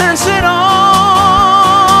no sense at all.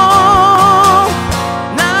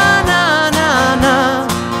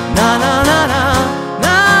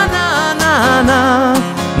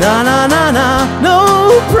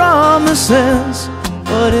 No promises,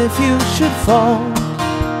 but if you should fall,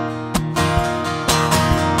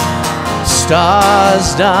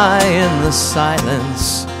 stars die in the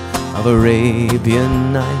silence of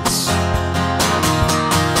Arabian nights.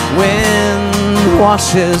 Wind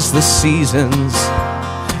washes the seasons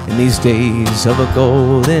in these days of a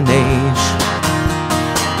golden age.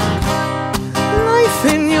 Life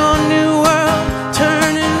in your new world,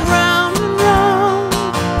 turning round and round,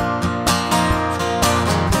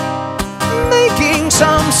 making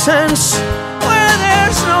some sense where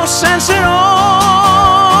there's no sense at all.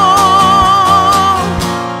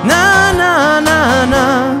 Na na na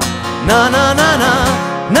na, na na na na,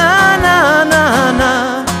 na na na na,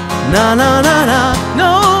 na na na na.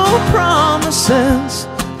 No promises,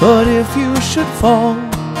 but if you should fall,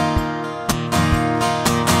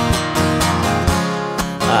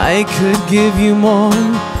 I could give you more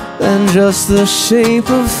than just the shape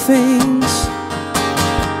of things.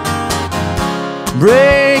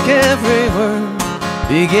 Break every word,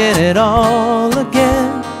 begin it all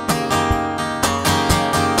again.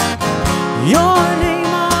 Your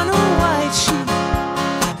name on a white sheet,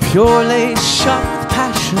 pure lace shot with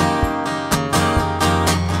passion.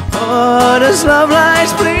 But as love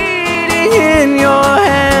lies bleeding in your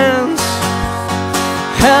hands,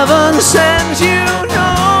 heaven sends you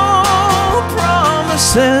no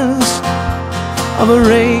promises of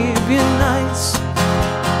Arabian Nights.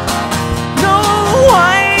 No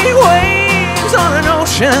white waves on an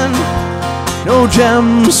ocean, no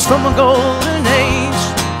gems from a golden age.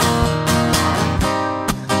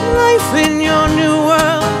 Life in your new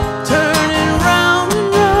world, turning round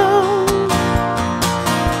and round.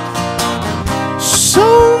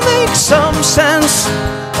 So make some sense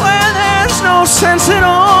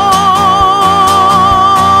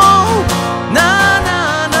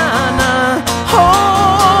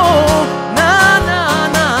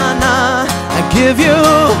give you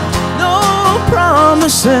no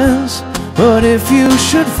promises. But if you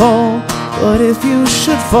should fall, but if you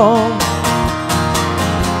should fall,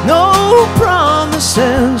 no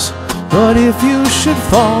promises. But if you should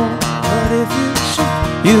fall, but if you should,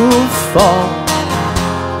 you'll fall.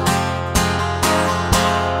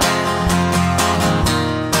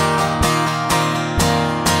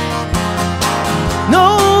 No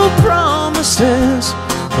promises,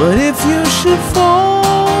 but if you should fall,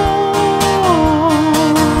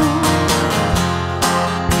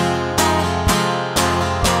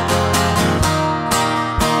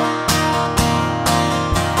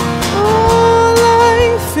 oh,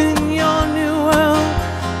 life in your new world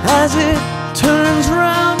as it turns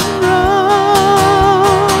round and round.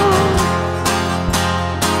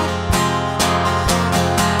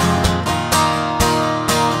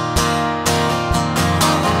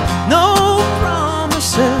 No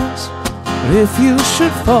promises, but if you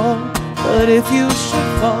should fall, but if you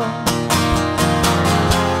should fall.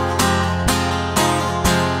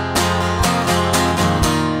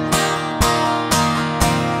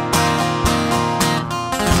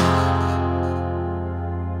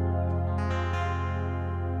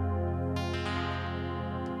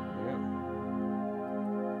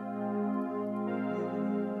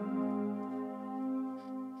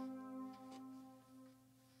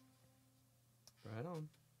 Right on.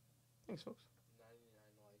 Thanks, folks.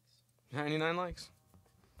 99 likes.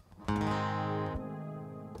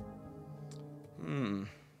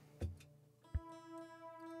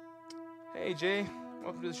 Hey, Jay.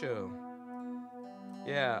 Welcome to the show.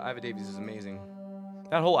 Yeah, Iva Davies is amazing.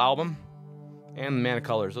 That whole album and Man of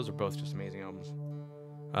Colors, those are both just amazing albums.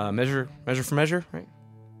 Measure for Measure, right?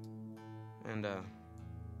 And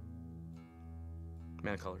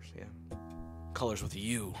Man of Colors, yeah. Colors with a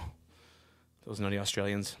U. Those nutty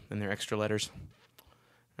Australians and their extra letters.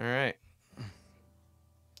 All right.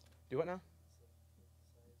 Do what now?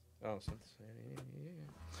 Oh,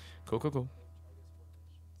 cool.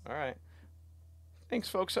 All right. Thanks,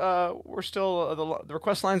 folks. We're still the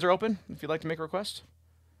request lines are open. If you'd like to make a request,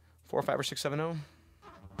 405 or 670.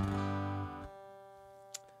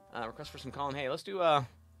 Request for some Colin. Hey, let's do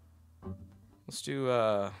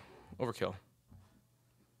Overkill.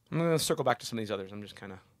 I'm gonna circle back to some of these others. I'm just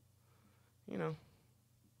kind of,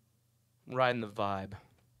 riding the vibe.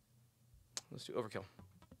 Let's do Overkill.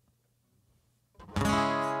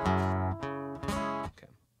 Okay.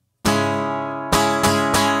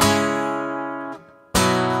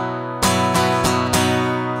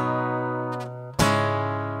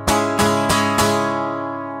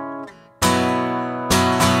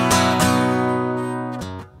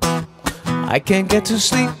 I can't get to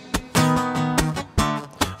sleep.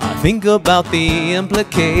 I think about the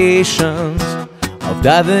implications of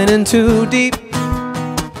diving in too deep,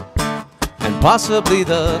 and possibly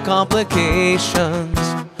the complications,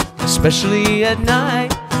 especially at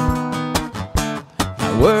night.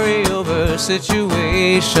 I worry over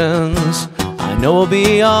situations I know will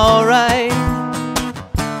be alright.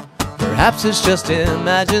 Perhaps it's just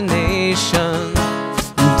imagination.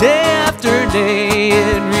 Day after day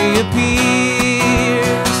it reappears.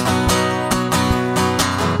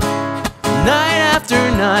 Night after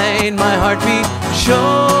night my heartbeat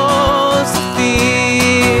shows the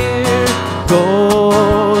fear.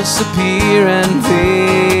 Ghosts appear and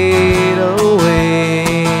fade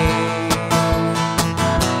away.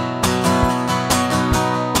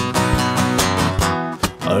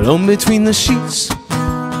 Alone between the sheets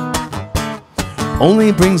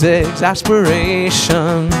only brings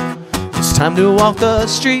exasperation. It's time to walk the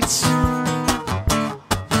streets,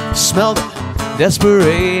 smell the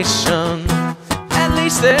desperation. At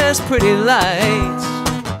least there's pretty lights,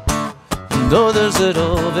 and though there's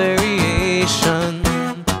little variation,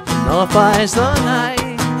 it nullifies the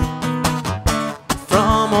night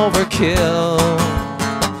from overkill.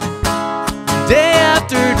 Day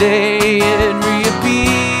after day it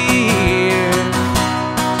reappears.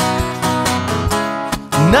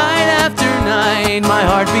 Night after night my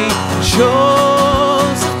heartbeat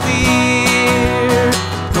shows the fear.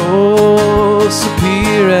 Ghosts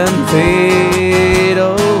appear and fade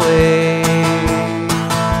away.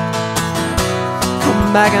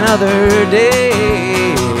 Come back another day.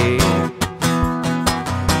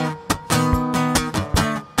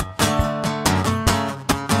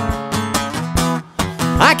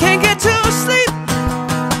 I can't get to sleep.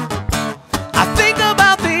 I think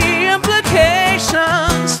about the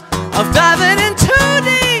implications of diving in too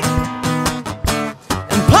deep,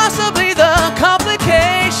 and possibly the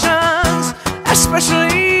complications,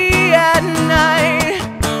 especially at night.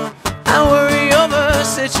 I worry over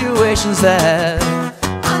situations that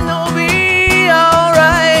I know will be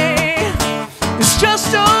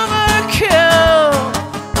just overkill.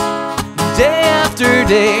 Day after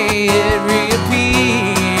day it reappears.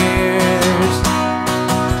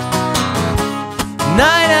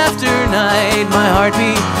 Night after night my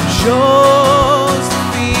heartbeat shows the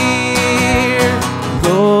fear.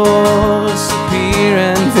 Ghosts appear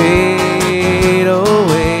and fade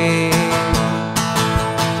away.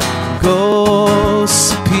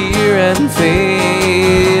 Ghosts appear and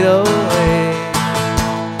fade away.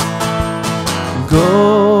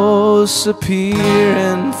 Ghosts appear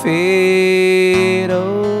and fade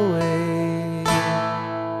away.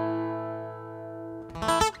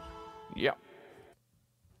 Yep.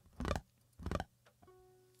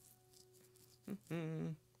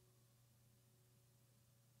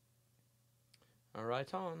 All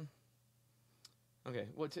right, on. Okay,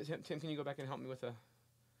 well, Tim, can you go back and help me with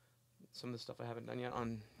some of the stuff I haven't done yet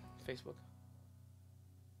on Facebook?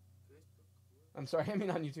 I'm sorry, I mean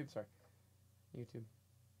on YouTube. Sorry, YouTube.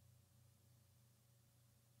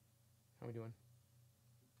 How are we doing?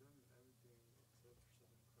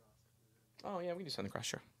 Oh yeah, we can do Southern Cross.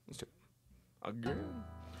 Sure, let's do it again.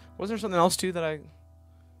 Wasn't there something else too that I?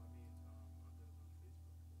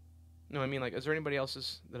 No, I mean like, is there anybody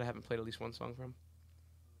else's that I haven't played at least one song from?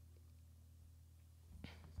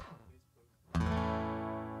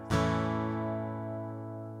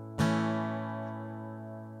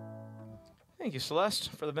 Thank you, Celeste,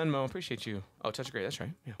 for the Venmo. Appreciate you. Oh, Touch Great. That's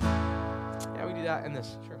right. Yeah. Yeah, we do that and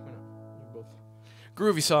this. Sure, why not? We're both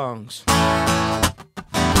groovy songs.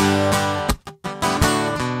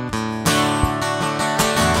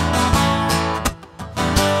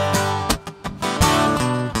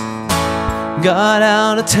 Got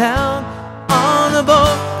out of town on a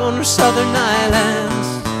boat on the southern islands,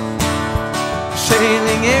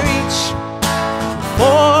 sailing a reach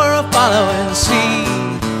for a following sea.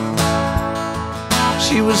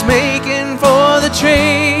 She was making for the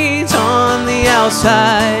trades on the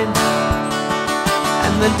outside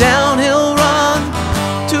and the downhill run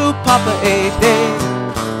to Papa 8-Day.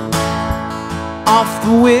 Off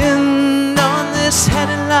the wind on this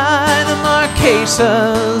heading line of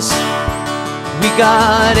Marquesas, we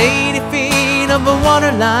got 80 feet of a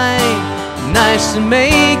water line, nice and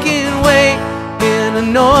making way. In a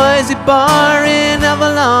noisy bar in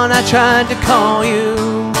Avalon, I tried to call you,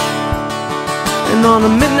 and on a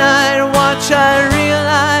midnight watch I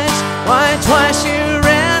realized why twice you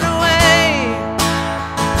ran away.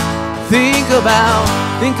 Think about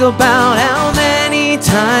how many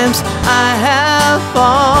times I have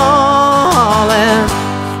fallen.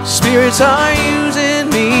 Spirits are using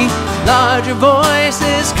me, larger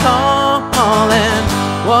voices calling.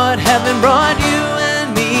 What heaven brought you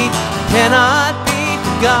and me cannot be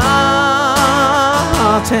forgotten.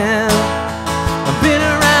 I've been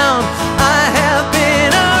around, I have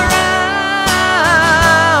been around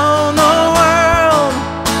the world,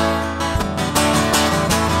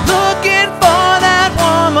 looking for that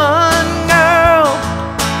woman, girl,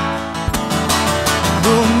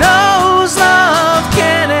 who knows love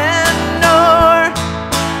can endure,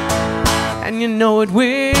 and you know it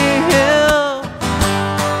will.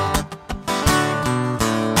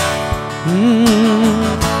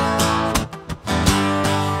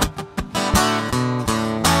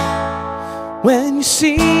 When you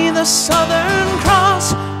see the Southern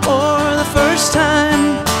Cross for the first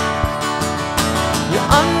time, you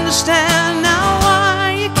understand now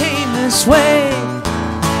why you came this way.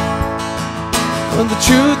 But the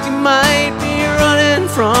truth you might be running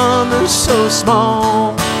from is so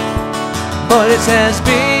small, but it's as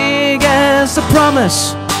big as the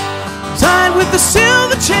promise tied with the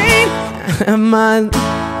silver chain. And my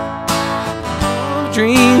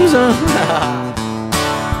dreams are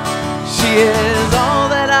she is all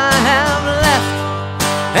that I have left,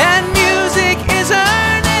 and music is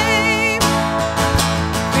her name.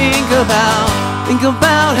 Think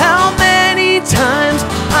about how many times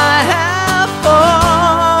I have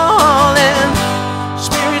fallen.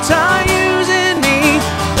 Spirits are using me,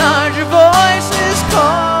 larger voices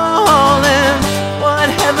calling. What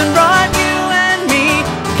heaven brought you and me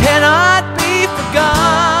cannot be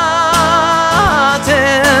forgotten.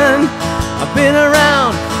 I've been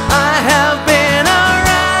around, I have been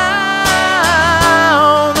around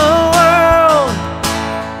the world,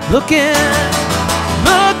 looking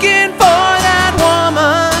for that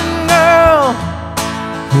woman, girl,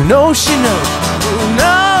 who knows she knows, who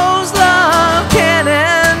knows love can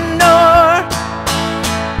endure,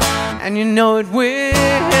 and you know it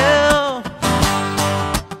will,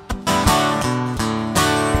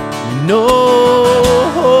 you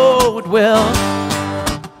know it will.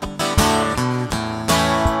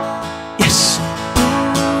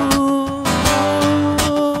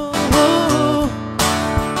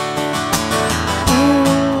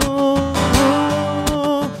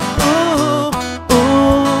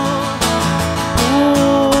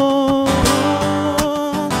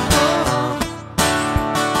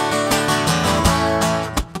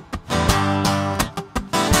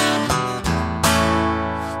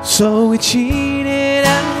 cheated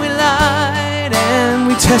and we lied and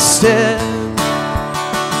we tested.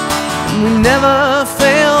 We never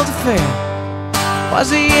failed to fail. Was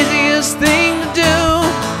the easiest thing to do.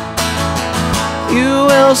 You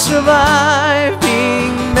will survive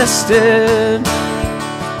being misted.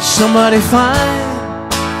 Somebody fine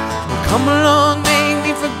will come along, make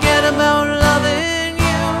me forget about loving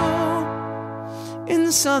you in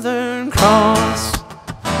the Southern Cross.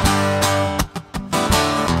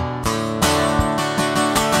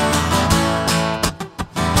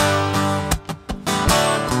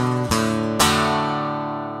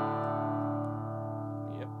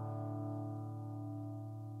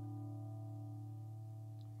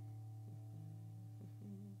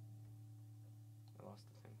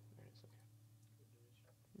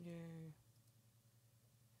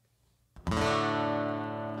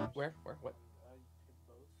 Where? What?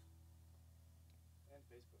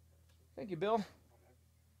 Thank you, Bill.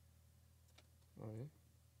 Oh, yeah?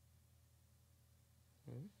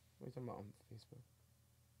 What are you talking about on Facebook?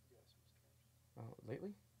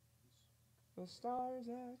 Lately? The stars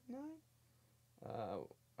at night?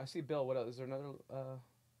 I see Bill. What else? Is there another?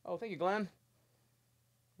 Oh, thank you, Glenn.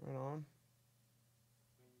 Right on.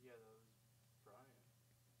 Yeah, that was Brian.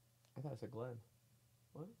 I thought I said Glenn.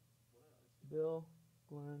 What? Bill,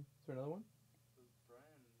 Glenn. Is there another one?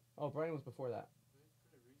 Brian. Oh, Brian was before that.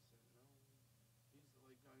 Pretty recent. No,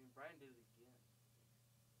 he's like, I mean, Brian did it again.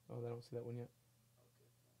 Oh, I don't see that one yet. Okay.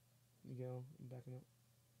 You go, I'm backing up.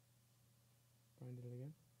 Brian did it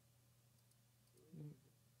again. Wait,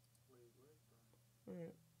 where's Brian? All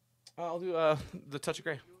right. I'll do the touch of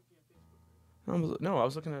gray. You're looking at Facebook, right? No, I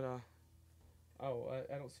was looking at Oh,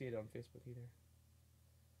 I don't see it on Facebook either.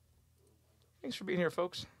 Thanks for being here,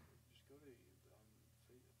 folks. Just go to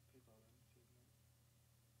PayPal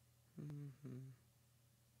Mm-hmm.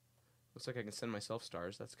 Looks like I can send myself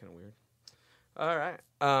stars. That's kind of weird. All right.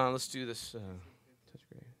 Let's do this touch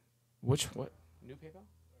gray. What? New PayPal?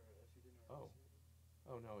 Oh.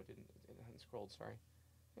 Oh, no, it didn't. It hadn't scrolled. Sorry.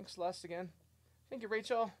 Thanks, Les, again. Thank you,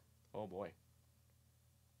 Rachel. Oh, boy.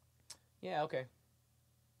 Yeah, okay.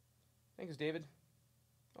 Thanks, David.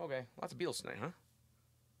 Okay. Lots of Beatles tonight, huh?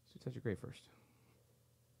 Let's do touch of gray first.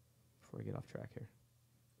 Before we get off track here.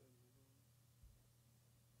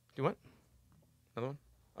 Do what? Another one?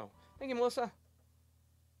 Oh. Thank you, Melissa.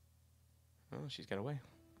 Oh, she's got away.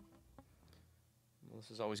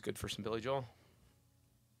 Melissa's always good for some Billy Joel.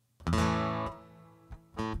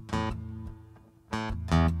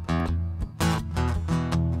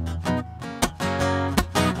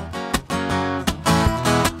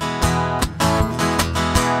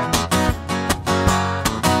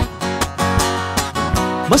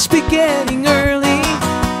 Must be getting early,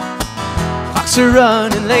 clocks are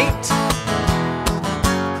running late.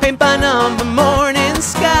 Paint by number morning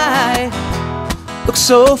sky looks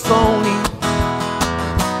so phony.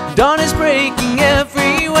 Dawn is breaking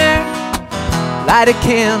everywhere. Light a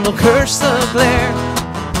candle, curse the glare.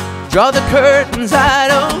 Draw the curtains, I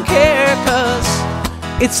don't care, 'cause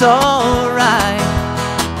it's alright.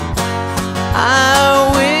 I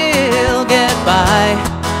will get by.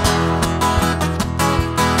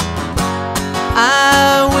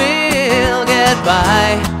 I will get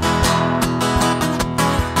by.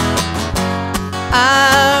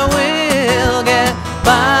 I will get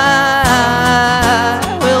by.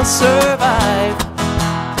 We'll survive.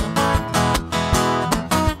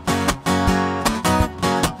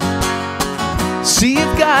 See,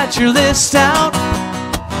 you've got your list out.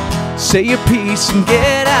 Say your piece and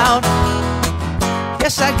get out.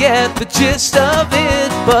 Yes, I get the gist of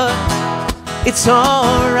it, but it's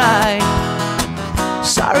alright.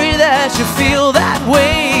 Sorry that you feel that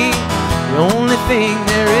way. The only thing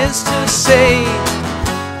there is to say,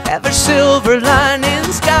 ever silver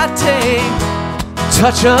linings got a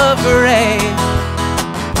touch of gray.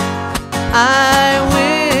 I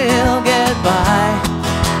will get by.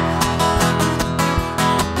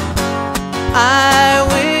 I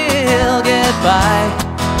will get by.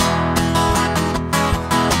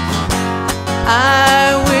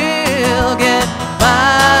 I will get by.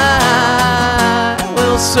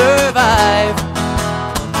 We'll survive.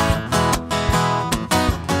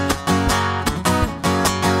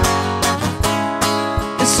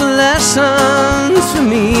 It's a lesson for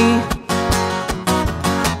me.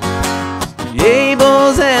 The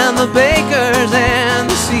Abels and the Bakers and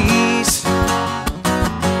the C's.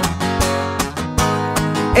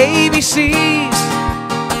 ABCs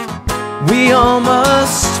we all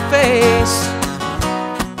must face.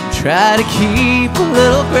 Try to keep a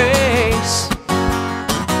little grace.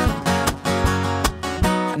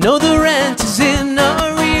 I know the rent is in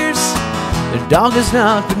arrears. They're dog has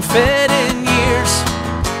not been fed in years.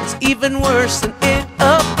 It's even worse than it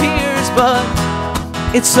appears, but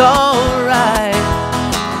it's alright.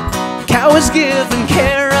 Cow is given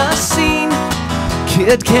kerosene.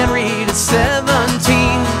 Kid can't read at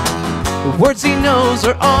 17. The words he knows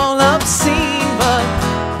are all obscene, but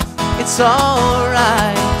it's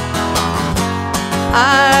alright.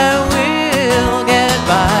 I will get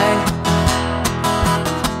by.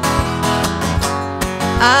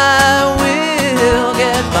 I will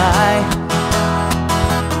get by.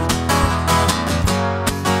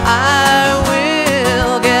 I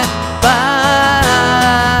will get by.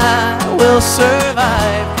 We'll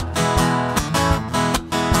survive.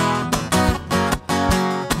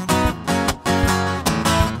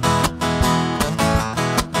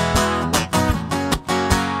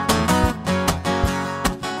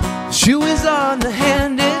 Shoe is on the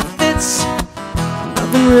hand, it fits.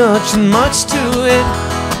 Nothing much to it.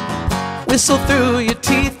 Whistle through your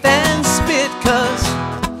teeth and spit, 'cause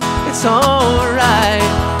it's alright.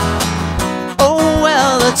 Oh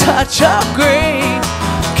well, a touch of gray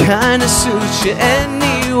kinda suits you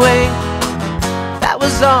anyway. That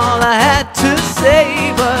was all I had to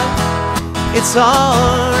say, but it's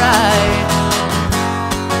alright.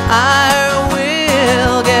 I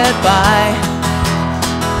will get by.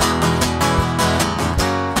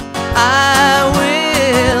 I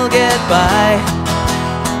will get by.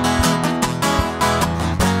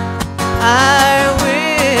 I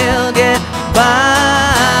will get by.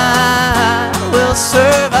 We'll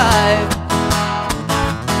survive.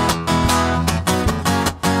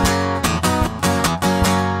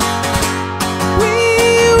 We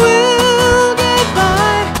will get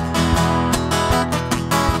by.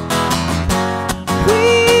 We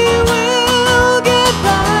will get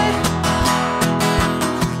by.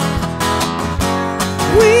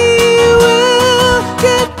 We will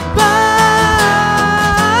get by.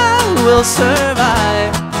 We'll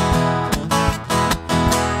survive.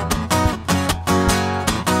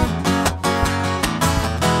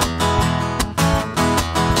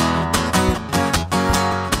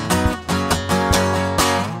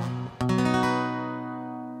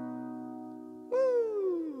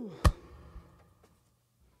 Woo.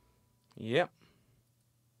 Yep.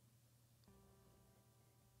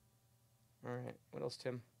 All right. What else,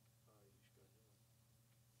 Tim?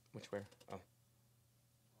 Which where? Oh.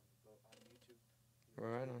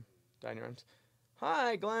 Right on. Dining rooms.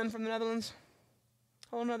 Hi, Glenn from the Netherlands.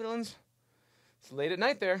 Hello, Netherlands. It's late at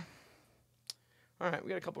night there. All right, we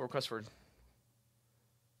got a couple requests for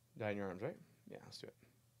Die in Your Arms, right? Yeah, let's do it.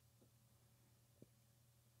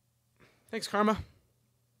 Thanks, Karma.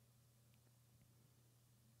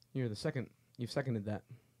 You're the second. You've seconded that.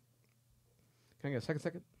 Can I get a second?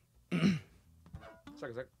 Second.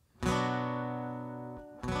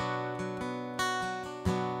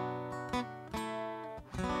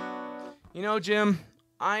 You know, Jim,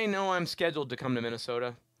 I know I'm scheduled to come to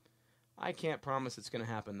Minnesota. I can't promise it's going to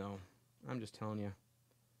happen, though. I'm just telling you.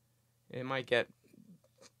 It might get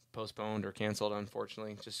postponed or canceled,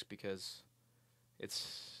 unfortunately, just because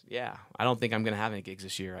it's, yeah, I don't think I'm going to have any gigs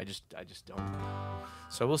this year. I just don't.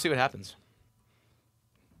 So we'll see what happens.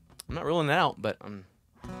 I'm not ruling that out, but I'm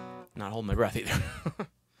not holding my breath either.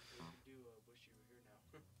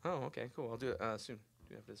 Oh, okay, cool. I'll do it soon.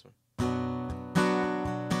 Do it after this one.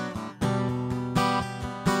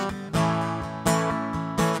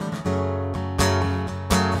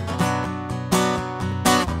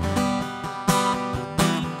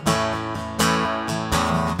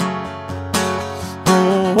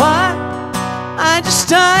 I just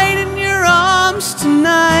died in your arms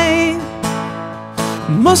tonight.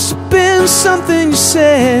 Must have been something you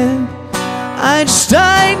said. I just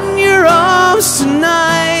died in your arms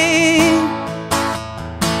tonight.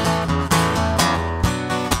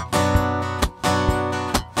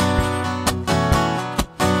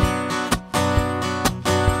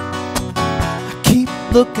 I keep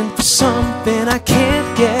looking for something I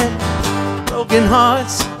can't get. Broken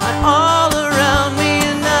hearts are all around me,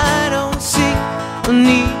 and I don't see an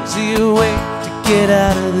easier way to get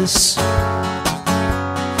out of this.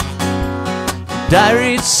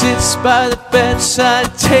 Diary sits by the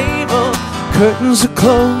bedside table. Curtains are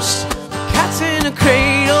closed, cat's in a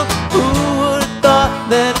cradle. Who would have thought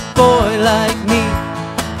that a boy like me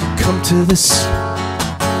could come to this?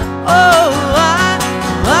 Oh,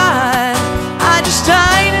 I just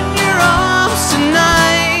died in your arms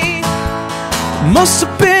tonight. Must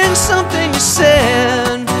have been something you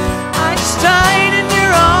said. I just died in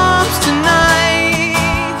your arms tonight.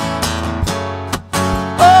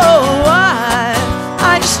 Oh,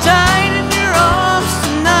 I just died in your arms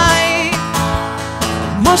tonight.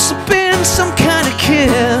 Must have been some kind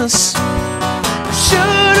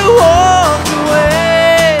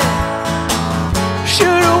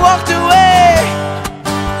walked away.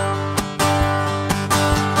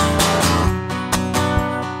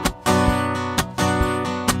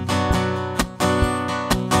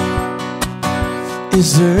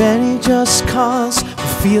 Is there any just cause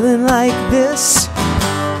for feeling like this?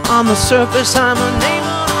 On the surface I'm a name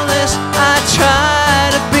on a list. I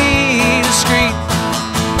try to be discreet,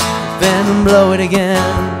 then blow it again.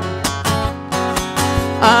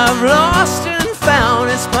 I've lost and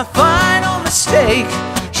found, it's my final mistake.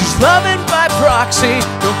 She's loving by proxy,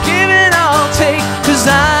 no giving I'll take. Cause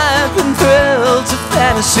I've been thrilled to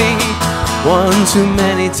fantasy one too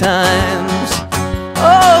many times.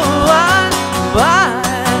 Oh,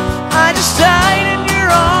 I just died in your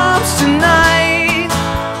arms tonight.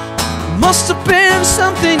 Must have been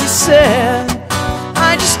something you said.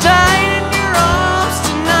 I just died in your arms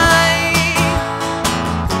tonight.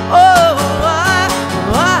 Oh,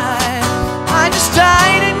 I just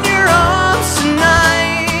died in your arms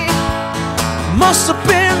tonight. Must have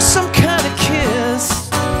been some kind of kiss.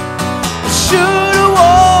 I should have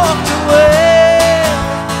walked away.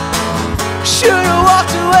 Should have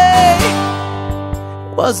walked away.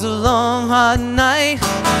 Was a long hard night.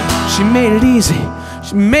 She made it easy,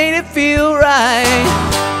 she made it feel right.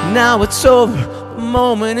 Now it's over, the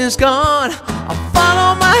moment is gone. I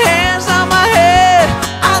follow my hands on my head.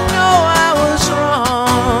 I know I was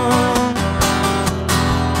wrong.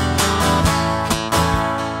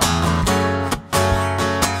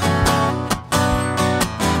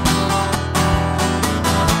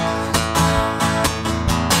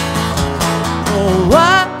 Oh,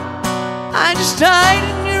 I just died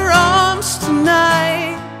in your arms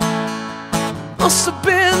tonight. Must have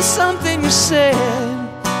been something you said.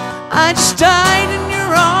 I just died in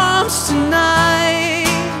your arms tonight.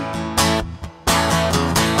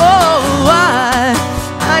 Oh,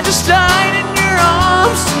 I just died in your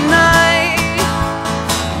arms tonight.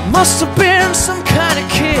 Must have been some kind of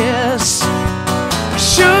kiss. I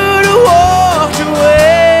should have walked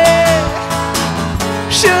away.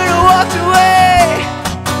 Should have walked away.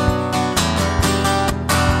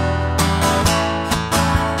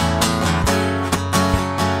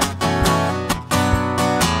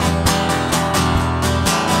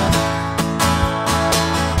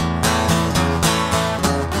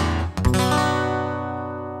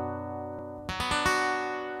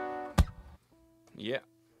 Yeah.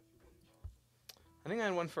 I think I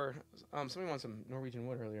had one for somebody wanted some Norwegian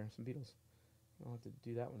wood earlier, some Beatles. I'll have to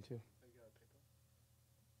do that one too.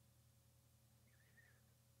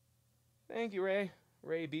 Thank you, Ray.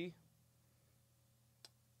 Ray B.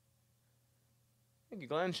 Thank you,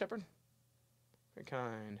 Glenn Shepard. Very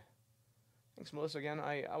kind. Thanks, Melissa, again.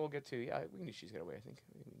 I will get to, yeah, we can do She's Got Away, I think.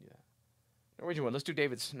 We can do that. Norwegian wood. Let's do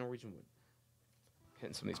David's Norwegian wood.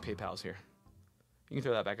 Hitting some of these PayPals here. You can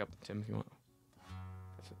throw that back up, Tim, if you want.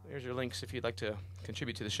 There's your links if you'd like to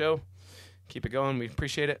contribute to the show. Keep it going. We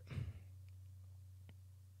appreciate it.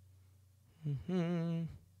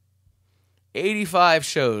 85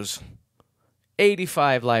 shows.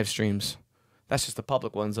 85 live streams. That's just the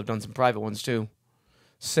public ones. I've done some private ones too.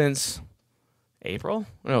 Since April?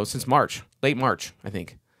 No, since March. Late March, I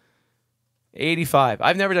think. 85.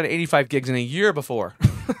 I've never done 85 gigs in a year before.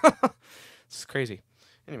 It's crazy.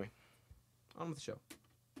 Anyway, on with the show.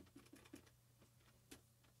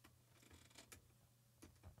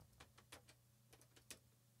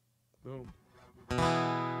 Boom. All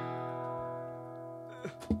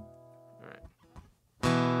right.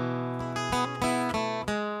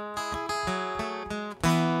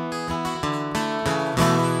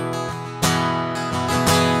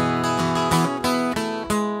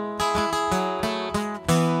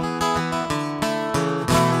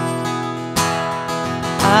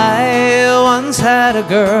 I once had a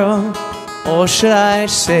girl, or should I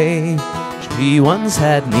say, she once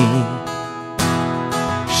had me.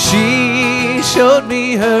 She showed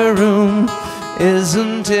me her room,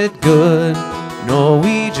 isn't it good,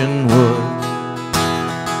 Norwegian wood.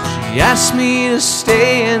 She asked me to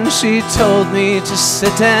stay and she told me to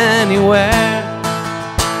sit anywhere.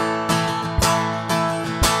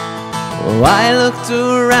 Oh, I looked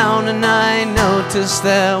around and I noticed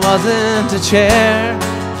there wasn't a chair.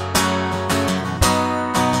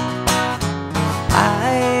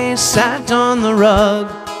 I sat on the rug,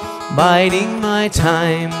 biding my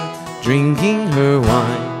time, drinking her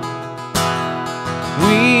wine.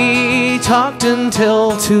 We talked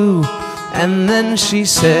until 2, and then she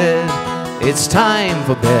said, it's time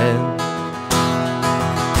for bed.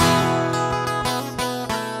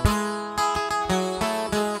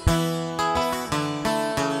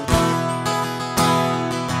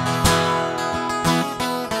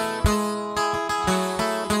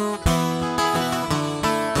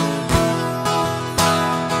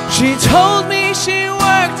 She told me she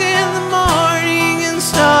worked in the morning and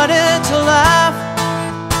started to laugh.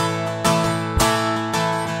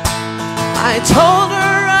 I told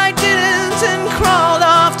her I didn't and crawled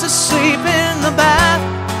off to sleep in the bath.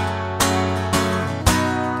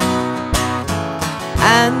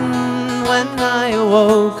 And when I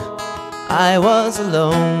awoke, I was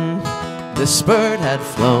alone. This bird had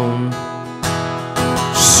flown.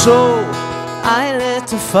 So I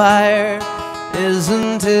lit a fire.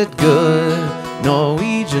 Isn't it good?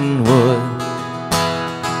 Norwegian wood.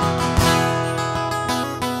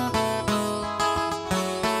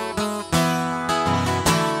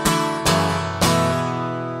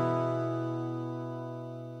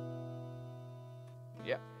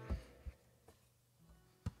 Yeah.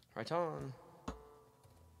 Right on.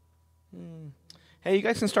 Hey, you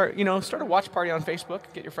guys can start a watch party on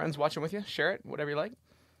Facebook. Get your friends watching with you. Share it, whatever you like.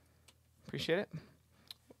 Appreciate it.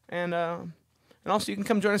 And also, you can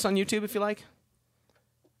come join us on YouTube if you like.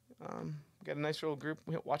 We got a nice little group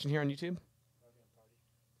watching here on YouTube.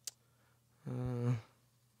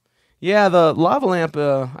 Yeah, the lava lamp,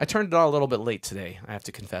 I turned it on a little bit late today, I have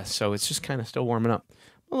to confess. So it's just kind of still warming up.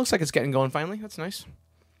 Well, it looks like it's getting going finally. That's nice.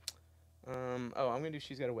 I'm going to do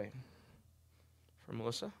She's Got Away for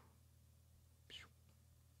Melissa.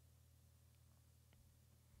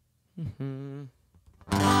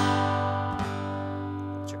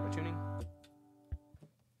 Check my tuning.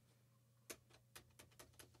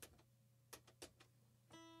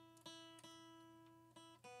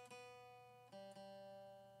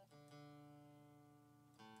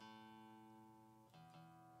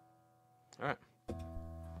 All right.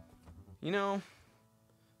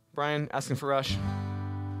 Brian asking for Rush.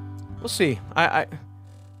 We'll see. I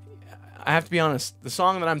have to be honest. The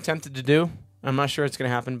song that I'm tempted to do, I'm not sure it's going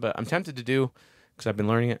to happen, but I'm tempted to do, because I've been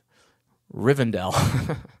learning it, Rivendell.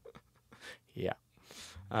 Yeah.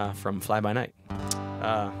 From Fly By Night.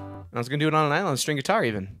 I was going to do it on an island, string guitar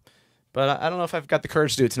even. But I don't know if I've got the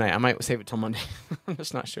courage to do it tonight. I might save it till Monday. I'm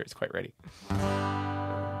just not sure it's quite ready.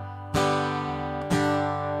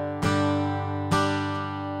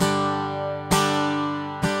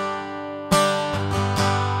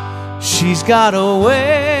 She's got a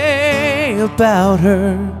way about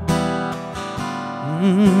her.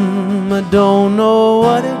 I don't know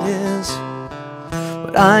what it is,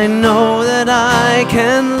 but I know that I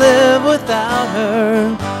can live without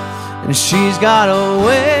her. And she's got a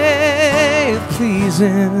way of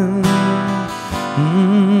pleasing.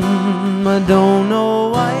 I don't know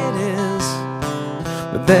why it is,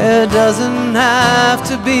 but there doesn't have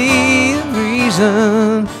to be a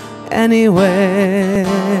reason anyway.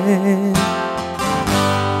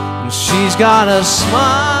 And she's got a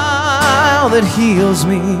smile that heals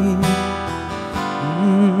me.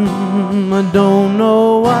 I don't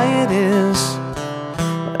know why it is,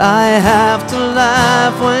 but I have to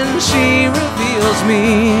laugh when she reveals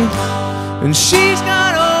me. And she's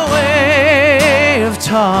got a way of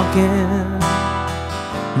talking.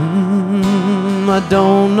 I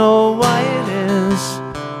don't know why it is,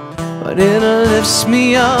 but it lifts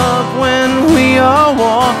me up when we are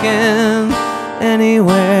walking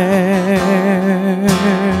anywhere.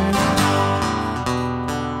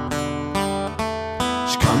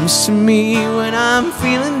 She comes to me when I'm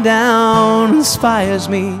feeling down, inspires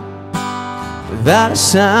me without a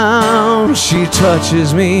sound. She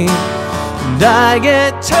touches me and I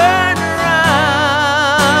get turned around.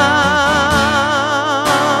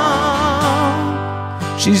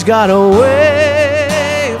 She's got a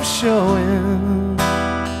way of showing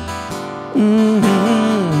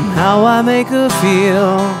how I make her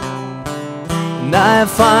feel, and I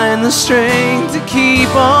find the strength to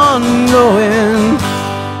keep on going.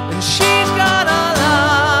 And she's got a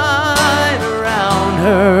light around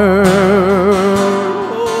her,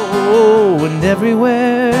 oh, and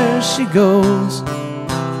everywhere she goes,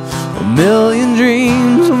 a million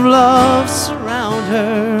dreams of love surround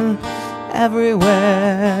her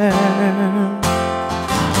everywhere.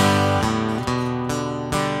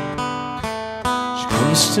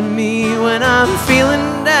 To me when I'm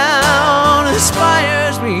feeling down,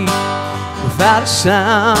 inspires me without a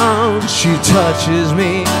sound. She touches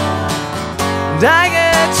me and I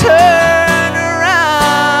get turned around.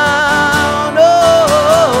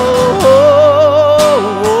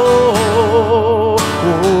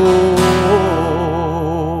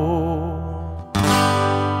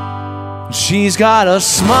 She's got a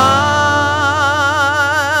smile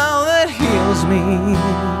that heals me.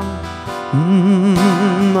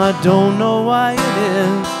 I don't know why it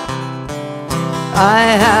is,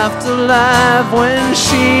 I have to laugh when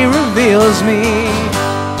she reveals me.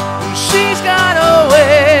 She's got a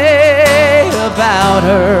way about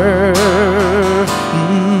her.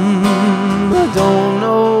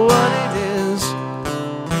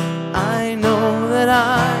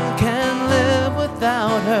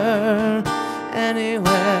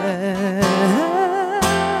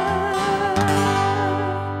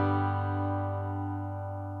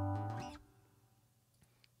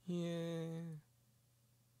 Yeah.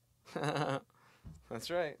 That's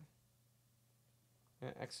right. Yeah,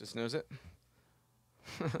 X just knows it.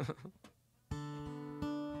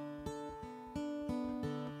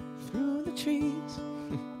 Through the trees,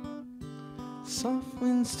 soft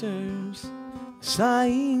wind stirs,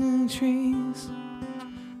 sighing trees,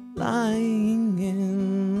 lying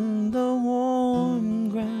in the warm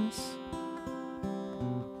grass.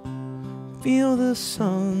 Feel the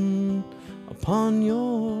sun upon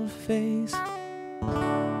your face.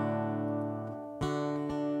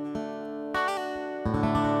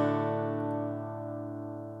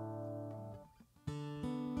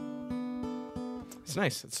 It's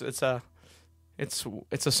nice.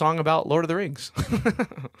 It's a song about Lord of the Rings.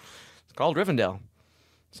 It's called Rivendell.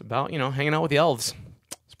 It's about, hanging out with the elves.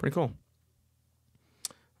 It's pretty cool.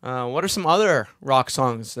 What are some other rock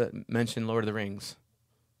songs that mention Lord of the Rings?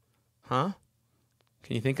 Huh?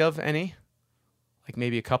 Can you think of any? Like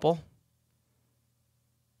maybe a couple?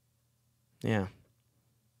 Yeah.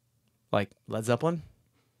 Like Led Zeppelin?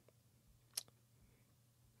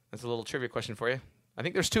 That's a little trivia question for you. I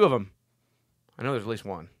think there's two of them. I know there's at least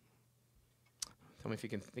one. Tell me if you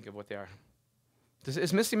can think of what they are.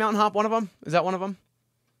 Is Misty Mountain Hop one of them? Is that one of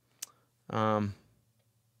them?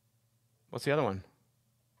 What's the other one?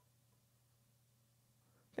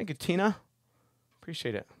 Thank you, Tina.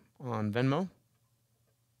 Appreciate it. On Venmo.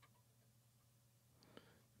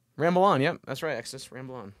 Ramble On. Yep, that's right, Exodus.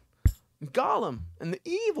 Ramble On. Gollum and the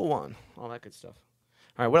Evil One. All that good stuff.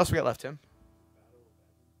 All right, what else we got left, Tim?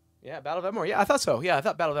 Yeah, Battle of Evermore. Yeah, I thought so. Yeah, I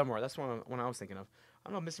thought Battle of Evermore. That's the one I was thinking of. I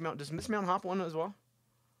don't know, Misty Mountain. Does Misty Mountain Hop one as well?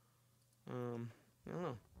 I don't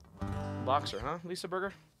know. Boxer, huh? Lisa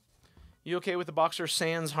Berger? You okay with the Boxer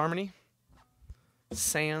Sans Harmony?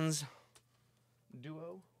 Sans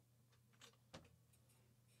Duo?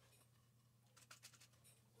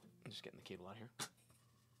 I'm just getting the cable out here.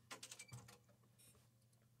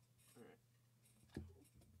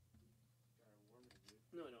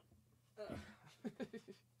 No, I don't.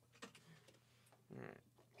 All right.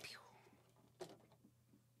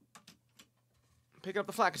 Pick up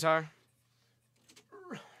the flat guitar.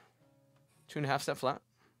 2.5 step flat.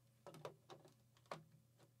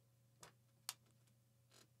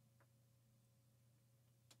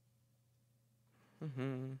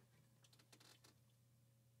 Mm-hmm.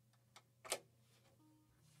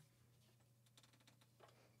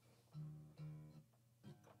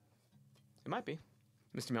 It might be.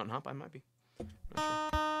 Misty Mountain Hop, I might be. Not sure.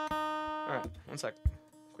 All right, one sec.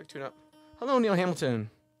 Quick tune up. Hello, Neil Hamilton.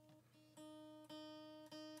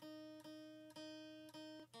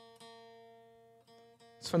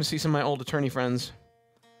 It's fun to see some of my old attorney friends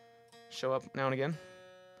show up now and again.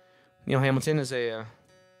 Neil Hamilton is a...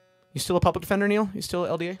 you still a public defender, Neil? You still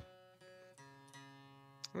LDA?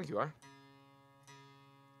 I think you are.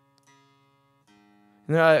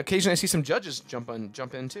 And occasionally I see some judges jump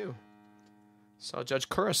in too. Saw Judge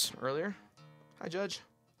Curris earlier. Hi, Judge.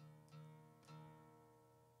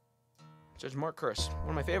 Judge Mark Curris, one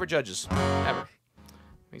of my favorite judges ever.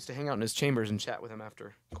 I used to hang out in his chambers and chat with him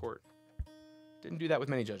after court. Didn't do that with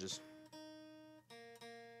many judges.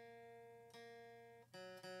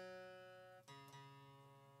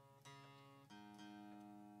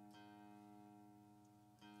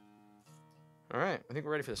 All right, I think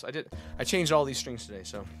we're ready for this. I changed all these strings today,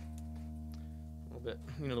 so a little bit,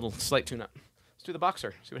 a little slight tune-up. Let's do the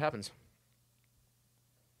Boxer, see what happens.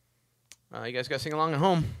 You guys got to sing along at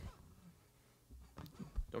home.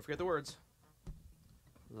 Don't forget the words.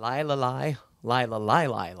 Lie, la, lie, lie, la, lie,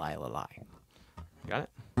 lie, lie, la, lie. Got it?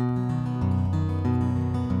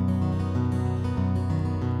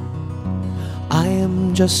 I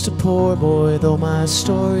am just a poor boy, though my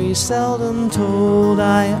story's seldom told.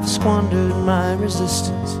 I have squandered my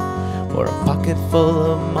resistance for a pocket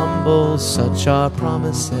full of mumbles, such are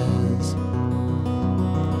promises.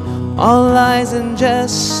 All lies and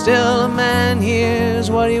jest, still a man hears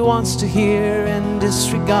what he wants to hear and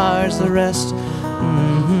disregards the rest.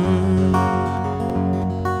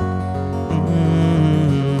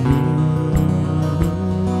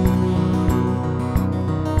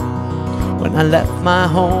 When I left my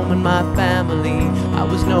home and my family, I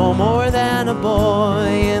was no more than a boy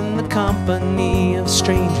in the company of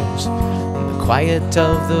strangers, in the quiet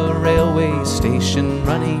of the railway station,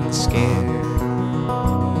 running scared.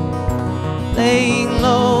 Laying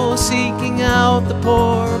low, seeking out the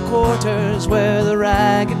poorer quarters where the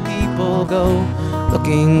ragged people go,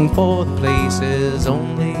 looking for the places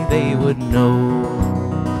only they would know.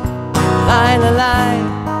 Lie, la, lie,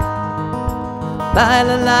 la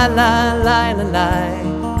la la la la la la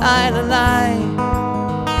la la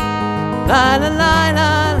la la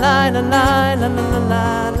la la la la la la la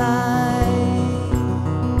la.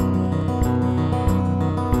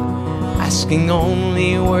 Asking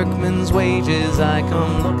only workman's wages, I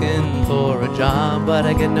come looking for a job, but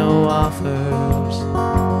I get no offers.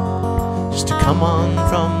 Just to come on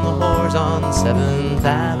from the whores on 7th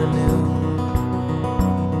Avenue.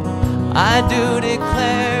 I do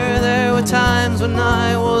declare there were times when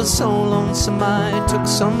I was so lonesome I took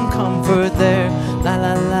some comfort there. La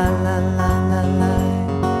la la la la la la.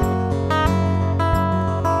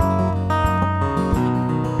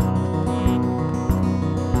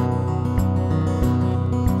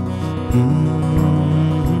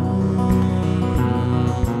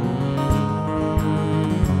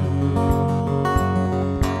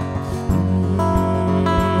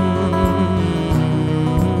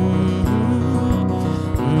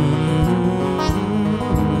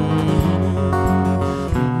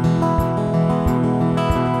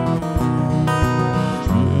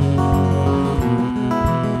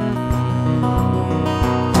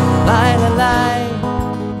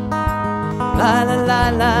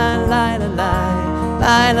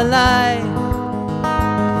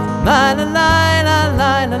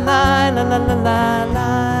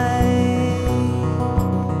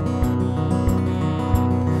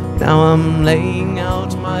 Now I'm laying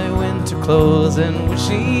out my winter clothes and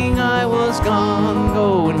wishing I was gone,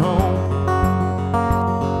 going home.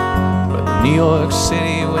 But the New York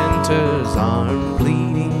City winters aren't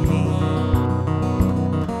bleeding me,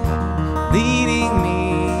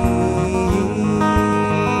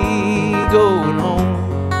 going home.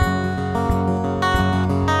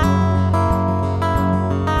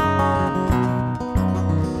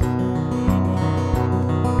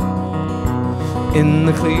 In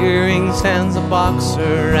the clearing stands a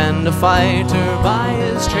boxer and a fighter by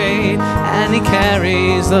his trade, and he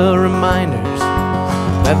carries the reminders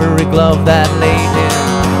of every glove that laid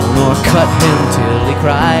him or cut him till he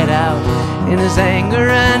cried out in his anger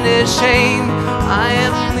and his shame, I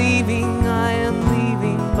am leaving,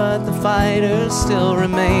 but the fighter still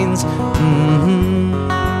remains.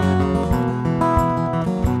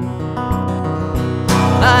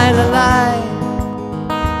 La la la.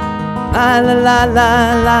 La la la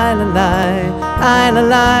la la la la la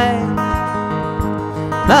la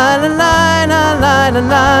la la la la la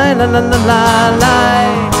la la la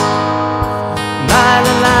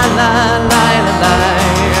la la la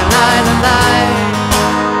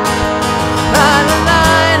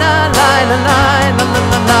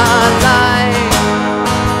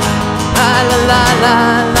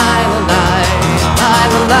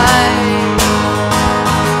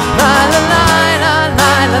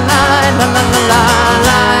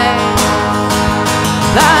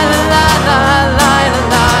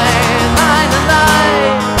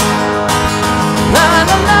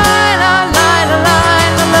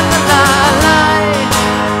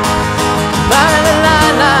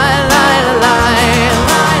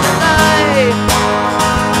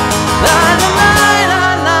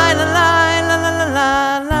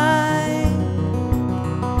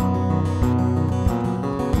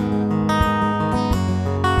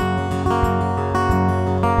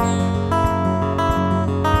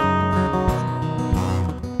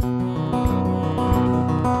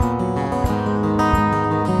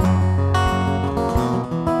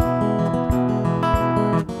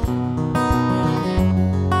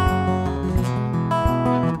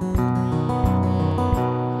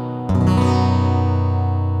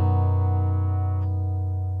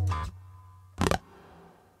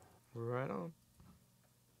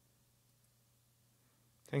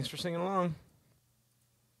Thanks for singing along.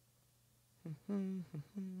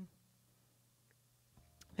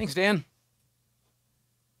 Thanks, Dan.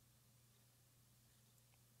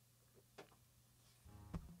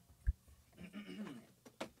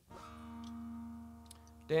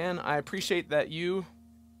 Dan, I appreciate that you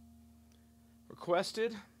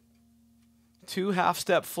requested 2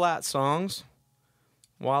 half-step flat songs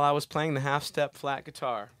while I was playing the half-step flat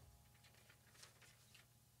guitar.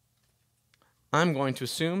 I'm going to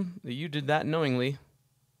assume that you did that knowingly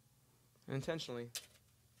and intentionally.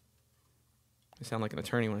 I sound like an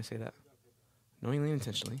attorney when I say that. Knowingly and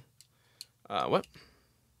intentionally. What?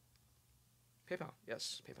 PayPal.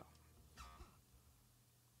 Yes, PayPal.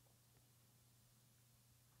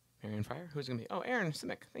 Aaron Fire? Who's it going to be? Oh, Aaron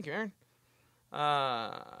Simic. Thank you, Aaron.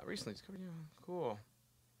 Recently discovered you. Cool.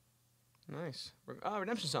 Nice.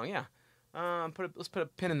 Redemption song, yeah. Let's put a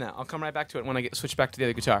pin in that. I'll come right back to it when I switch back to the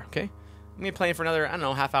other guitar, okay? I'm going to be playing for another, I don't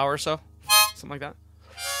know, half hour or so. Something like that.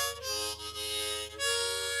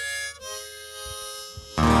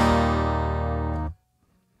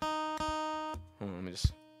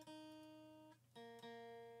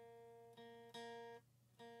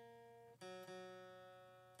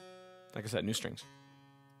 Like I said, new strings.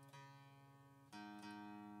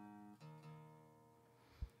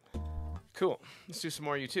 Cool. Let's do some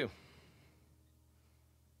more U2.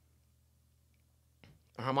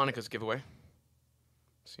 A harmonicas giveaway,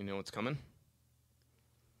 so you know what's coming.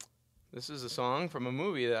 This is a song from a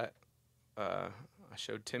movie that I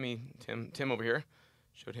showed Tim over here.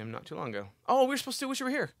 Showed him not too long ago. Oh, we were supposed to Wish You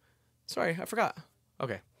Were Here. Sorry, I forgot.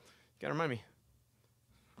 Okay. You gotta remind me.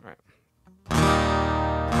 All right.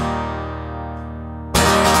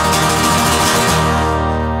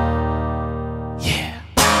 Yeah.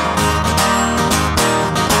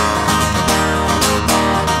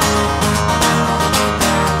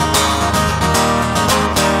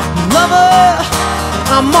 Lover,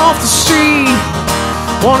 I'm off the street.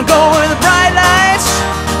 Wanna go where the bright lights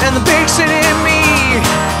and the big city in me.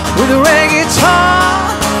 With a reggae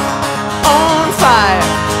guitar on fire,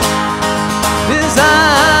 desire.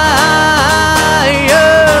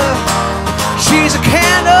 She's a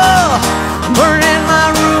candle burning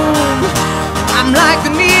my room. I'm like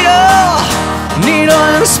the needle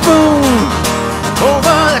and a spoon.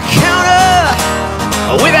 Over the counter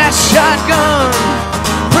with that shotgun.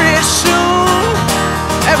 Pretty soon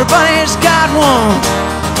everybody's got one.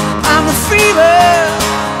 I'm the fever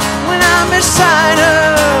when I'm beside her.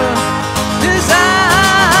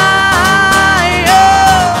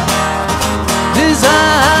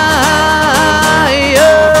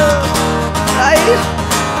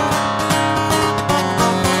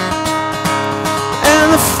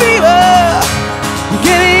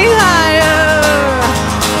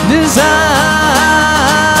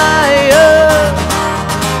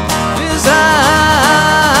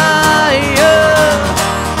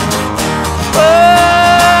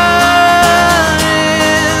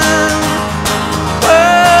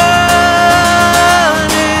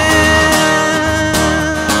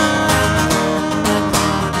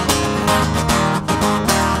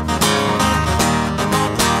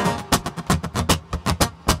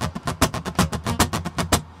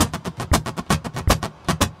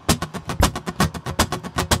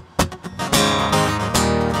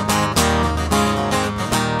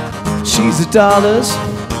 She's the dollars,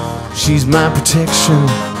 she's my protection.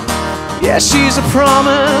 Yeah, she's a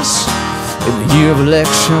promise in the year of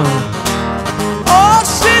election. Oh,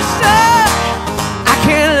 sister, I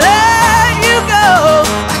can't let you go.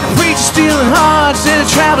 Like a preacher stealing hearts in a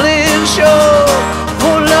traveling show.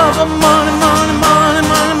 For love of money, money, money,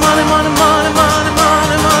 money, money, money, money, money,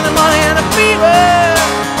 money, money, money, and a fever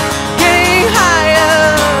getting higher.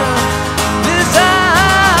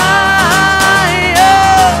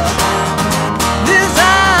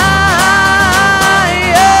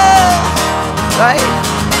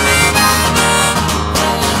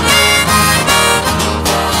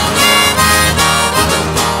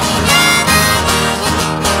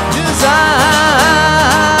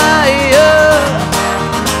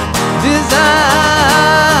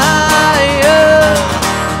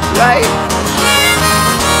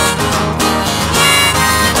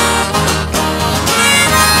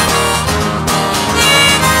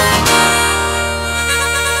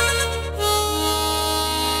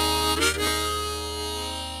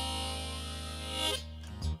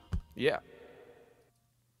 Yeah.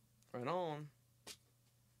 Right on.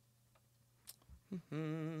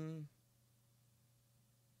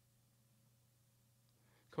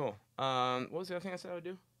 Cool. What was the other thing I said I would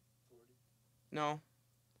do? 40. No. Oh,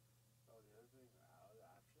 the other thing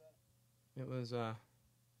after that? It was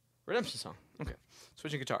Redemption Song. Okay.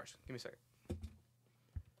 Switching guitars. Give me a second.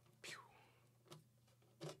 Pew.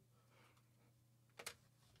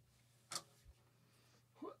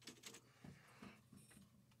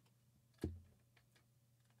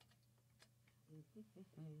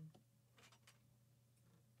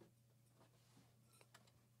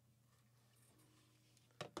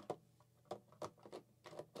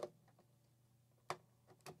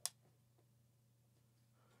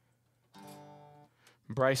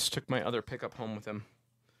 Bryce took my other pickup home with him.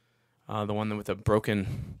 The one with a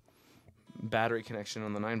broken battery connection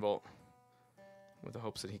on the 9-volt, with the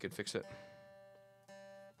hopes that he could fix it.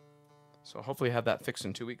 So hopefully have that fixed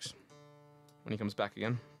in 2 weeks when he comes back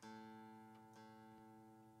again.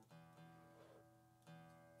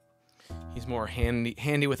 He's more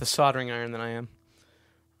handy with a soldering iron than I am.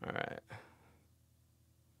 All right.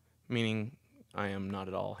 Meaning I am not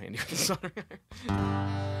at all handy with a soldering iron.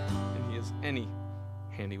 And he is handy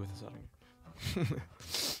with a soldering iron.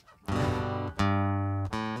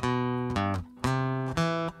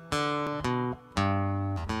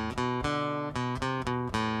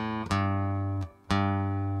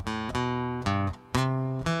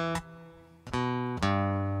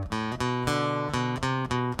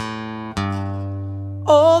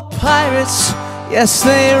 pirates, yes,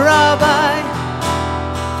 they rob I.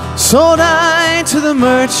 Sold I to the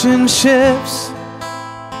merchant ships.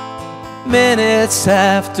 Minutes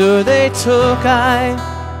after they took I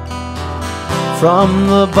from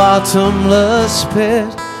the bottomless pit.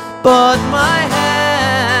 But my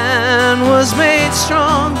hand was made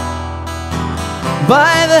strong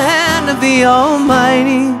by the hand of the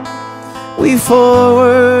Almighty. We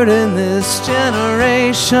forward in this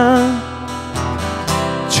generation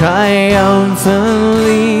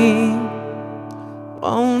triumphantly.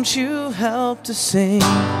 Won't you help to sing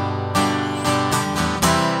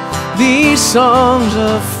these songs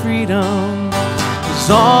of freedom? Is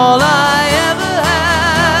all I ever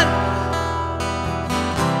had.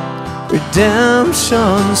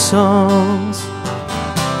 Redemption songs,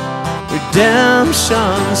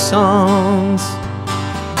 redemption songs.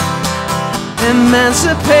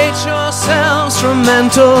 Emancipate yourselves from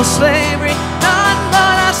mental slavery. None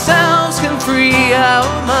but ourselves can free our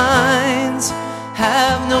minds.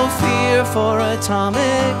 Have no fear for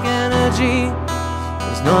atomic energy,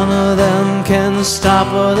 'cause none of them can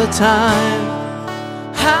stop all the time.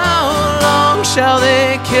 How long shall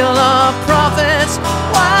they kill our prophets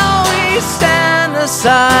while we stand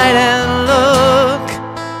aside and look?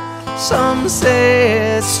 Some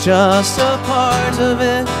say it's just a part of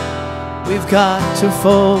it. We've got to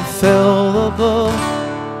fulfill the book.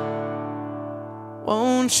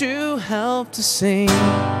 Won't you help to sing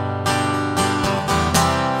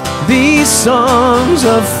these songs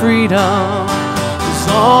of freedom? Is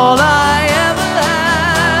all I ever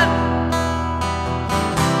had.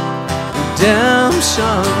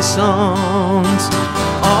 Redemption songs,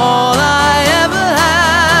 all I ever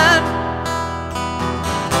had.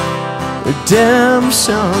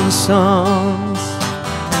 Redemption songs,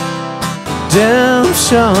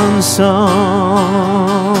 redemption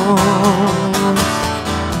songs.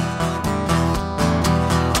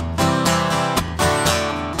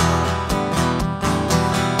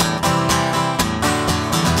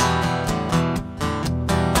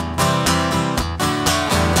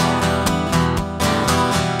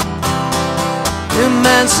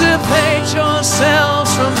 Emancipate yourselves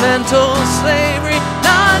from mental slavery.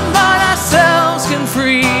 None but ourselves can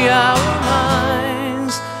free our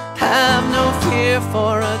minds. Have no fear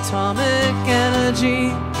for atomic energy,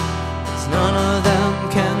 'cause none of them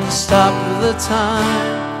can stop the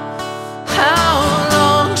time. How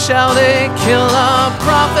long shall they kill our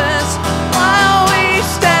prophets while we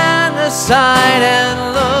stand aside and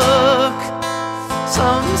look?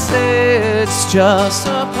 Some say it's just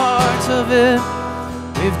a part of it.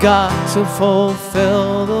 We've got to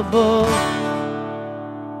fulfill the book.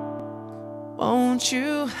 Won't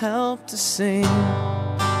you help to sing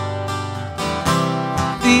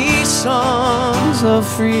these songs of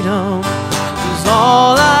freedom? Is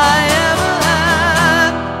all I ever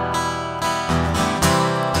had.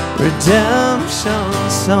 Redemption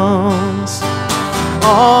songs,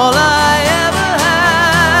 all I ever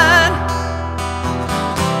had.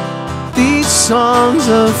 These songs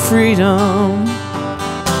of freedom,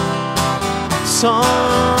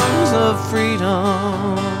 songs of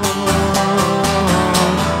freedom.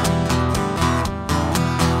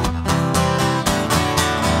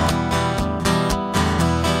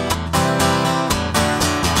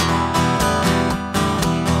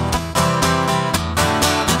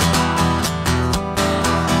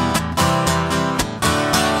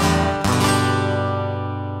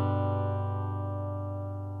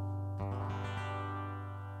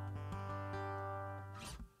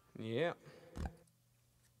 Yeah.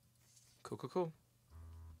 Cool.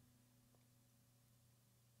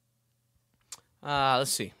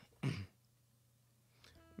 Let's see.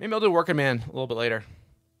 Maybe I'll do Working Man a little bit later.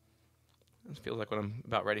 This feels like what I'm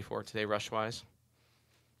about ready for today, rush-wise.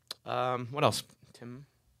 What else? Tim?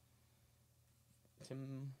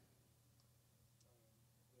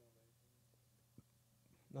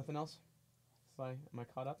 Nothing else? Am I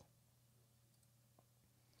caught up?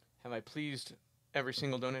 Have I pleased every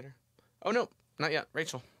single donator? Oh, no, not yet.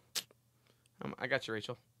 Rachel. I got you,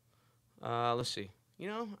 Rachel. Let's see. I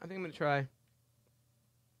think I'm going to try.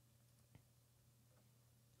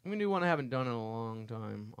 I'm going to do one I haven't done in a long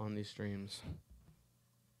time on these streams.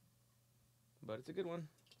 But it's a good one.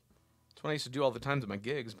 It's one I used to do all the times at my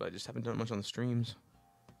gigs, but I just haven't done much on the streams.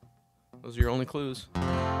 Those are your only clues.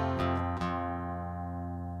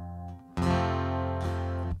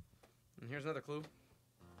 And here's another clue.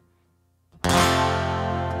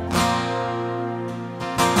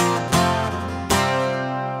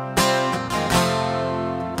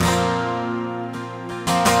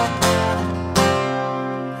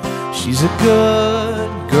 She's a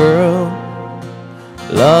good girl,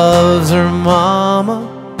 loves loves her mama,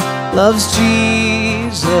 loves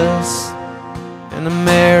Jesus and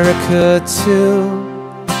America too.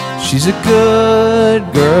 She's a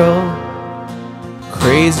good girl,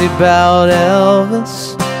 crazy about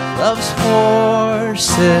Elvis, loves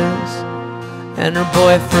horses and her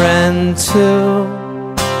boyfriend too.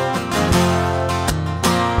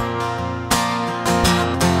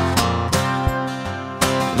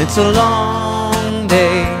 And it's a long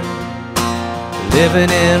day living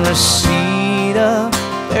in Reseda.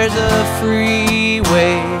 There's a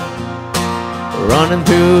freeway running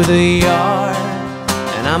through the yard,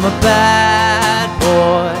 and I'm a bad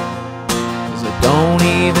boy 'cause I don't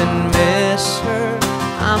even miss her.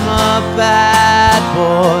 I'm a bad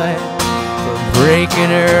boy for breaking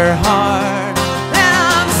her heart. And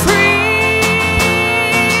I'm free,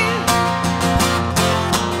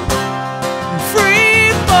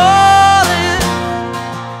 free falling.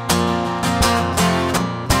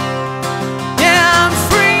 Yeah, I'm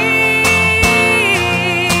free,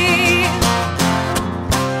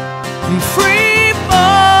 I'm free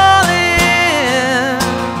falling.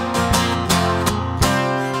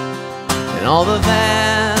 And all the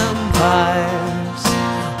vampires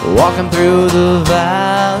walking through the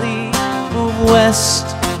valley move west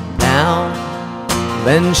down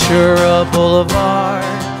Ventura Boulevard,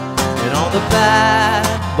 and all the bad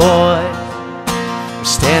boys are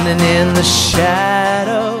standing in the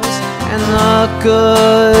shadows, and the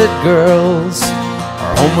good girls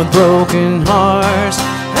are home with broken hearts.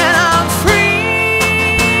 And I'm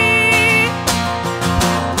free,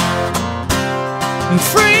 I'm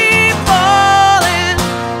free falling.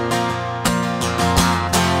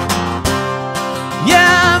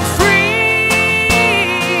 Yeah, I'm free,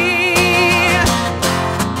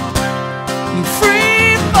 I'm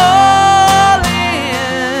free falling.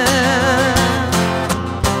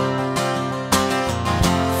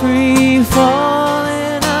 Free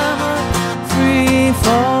falling, I'm a free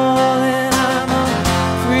falling, I'm a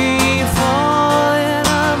free falling,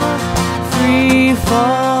 I'm a free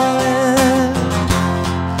falling.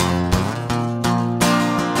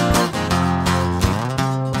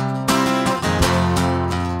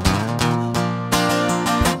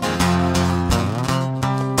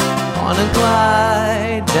 Wanna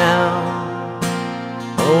glide down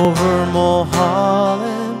over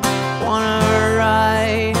Mulholland, wanna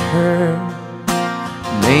write her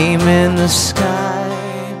name in the sky.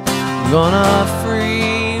 Gonna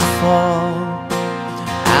free fall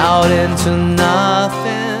out into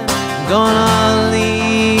nothing. Gonna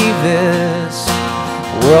leave this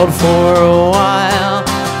world for a while.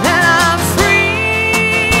 And I'm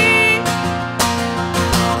free,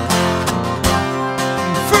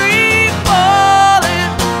 free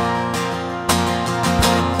falling.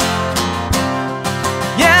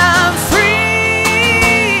 Yeah, I'm free,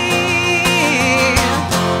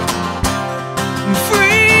 I'm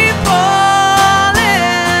free falling.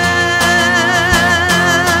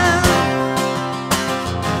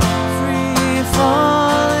 Free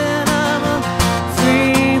falling, I'm a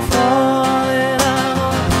free falling, I'm a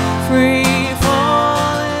free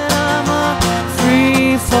falling, I'm a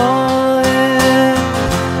free falling.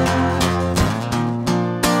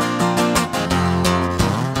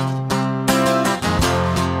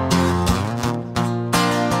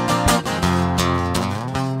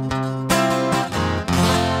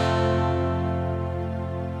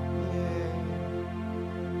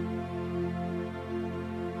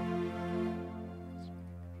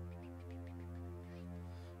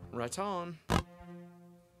 Right on.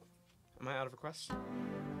 Am I out of requests?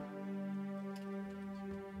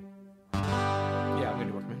 Yeah, I'm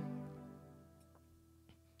gonna work, man.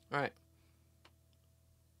 All right.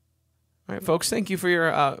 All right, folks. Thank you for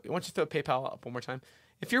your. Why don't you throw PayPal up one more time?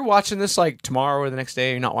 If you're watching this like tomorrow or the next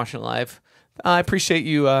day, you're not watching it live. I appreciate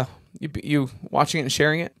you you watching it and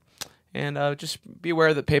sharing it. And just be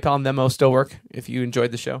aware that PayPal and Venmo still work. If you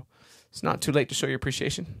enjoyed the show, it's not too late to show your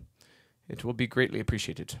appreciation. It will be greatly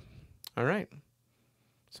appreciated. All right.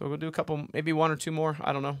 So we'll do a couple, maybe one or two more.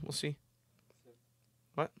 I don't know. We'll see.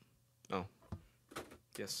 What? Oh.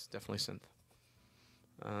 Yes, definitely synth.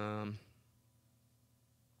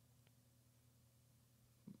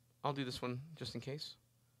 I'll do this one just in case.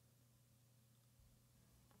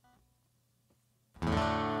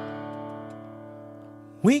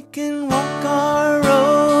 We can walk our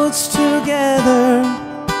roads together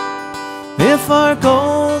if our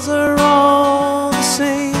goals are all the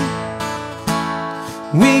same.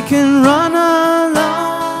 We can run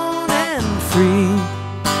alone and free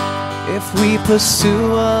if we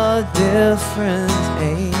pursue a different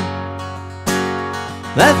aim.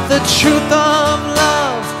 Let the truth of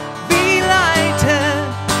love be lighted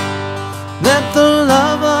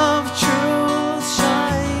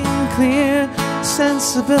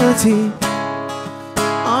possibility,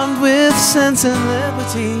 armed with sense and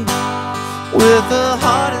liberty, with a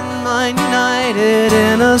heart and mind united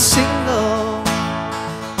in a single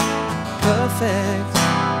perfect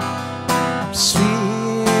sphere.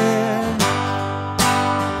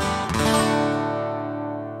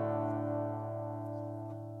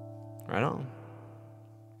 Right on.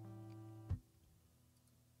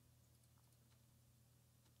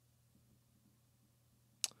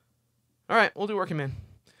 All right, we'll do Working Man.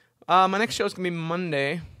 My next show is going to be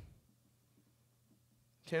Monday.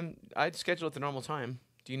 Tim, I'd schedule it the normal time.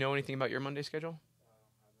 Do you know anything about your Monday schedule?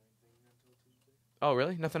 Oh,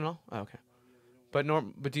 really? Nothing at all? Oh, okay. But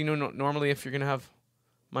do you know normally if you're going to have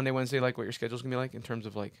Monday, Wednesday, like what your schedule's going to be like in terms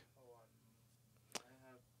of like? I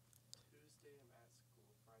have Tuesday I'm at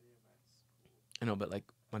school, Friday I'm at school. I know, but like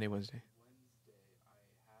Monday, Wednesday. Wednesday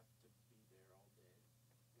I have to be there all day. I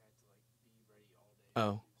have to like be ready all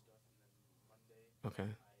day. Oh. Do stuff, and then Monday Okay. I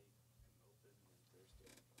am open, and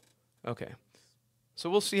Thursday. Okay. So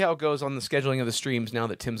we'll see how it goes on the scheduling of the streams now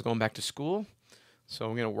that Tim's going back to school. So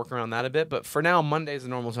we're going to work around that a bit. But for now, Monday is the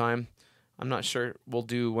normal time. I'm not sure we'll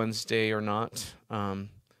do Wednesday or not.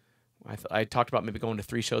 I talked about maybe going to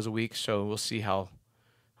 3 shows a week, so we'll see how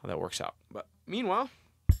that works out. But meanwhile,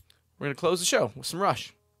 we're going to close the show with some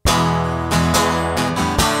Rush.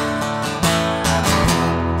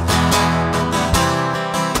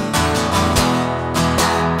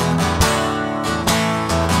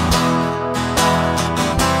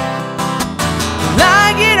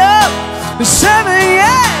 I get up at 7,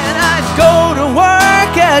 yeah, and I go to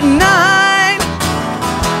work at 9.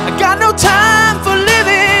 I got no time for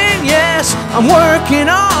living, yes, I'm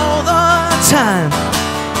working all the time.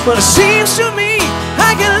 But it seems to me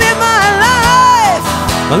I can live my life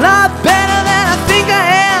a lot better than I think I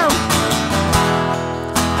am.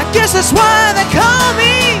 I guess that's why they call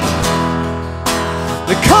me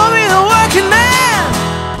the working man.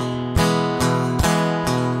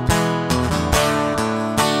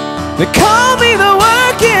 They call me the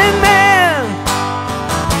working man.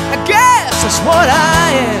 I guess that's what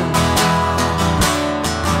I am.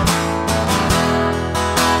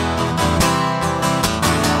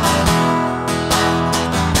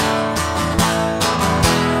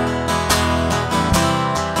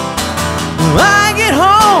 I get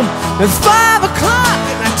home at 5 o'clock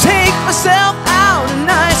and I take myself out a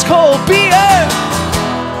nice cold beer.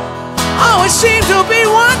 Always seem to be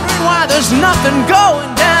wondering why there's nothing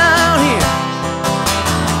going down here.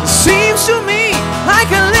 It seems to me I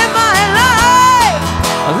can live my life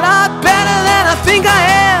a lot better than I think I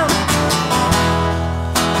am.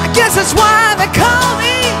 I guess that's why they call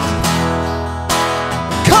me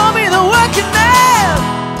the working man.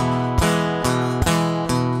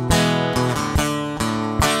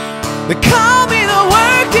 They call me the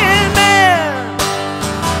working man.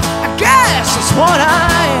 I guess that's what I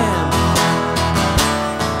am.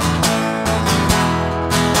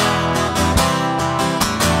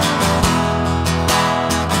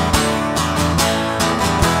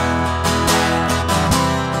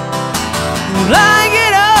 I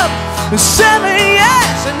get up at 7,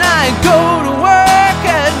 yes, and I go to work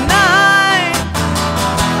at 9.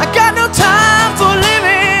 I got no time for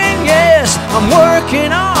living, yes, I'm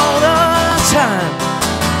working all the time.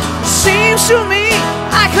 It seems to me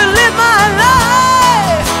I can live my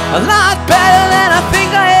life a lot better than I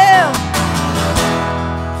think I am.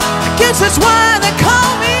 I guess that's why they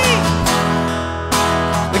call me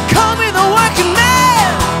the working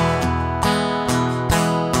man.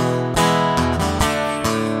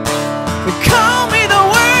 They call me the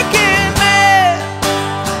working man.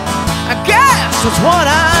 I guess that's what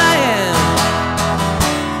I am.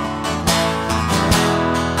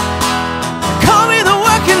 They call me the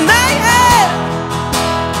working man.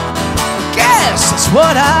 I guess that's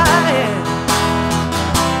what I am.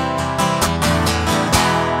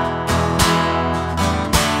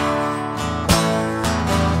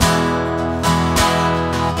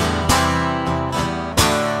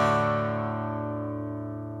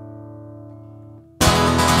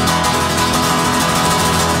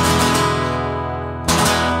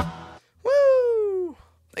 Woo!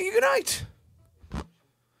 Thank you. Good night.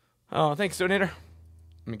 Oh, thanks, donator. Let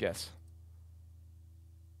me guess.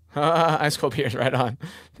 Ice cold beers, right on.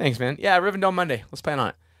 Thanks, man. Yeah, Riven Dome Monday. Let's plan on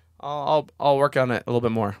it. I'll work on it a little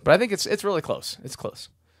bit more, but I think it's really close. It's close,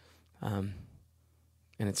 and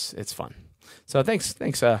it's fun. So thanks,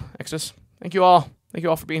 Exodus. Thank you all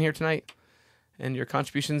for being here tonight and your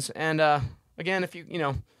contributions. And again, if you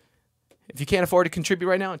can't afford to contribute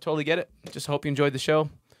right now, I totally get it. Just hope you enjoyed the show.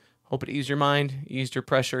 Hope it eased your mind, eased your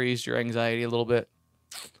pressure, eased your anxiety a little bit.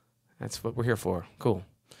 That's what we're here for. Cool.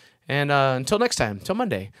 And until next time, until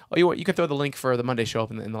Monday. Oh, you can throw the link for the Monday show up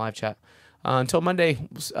in the live chat. Until Monday,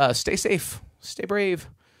 stay safe, stay brave,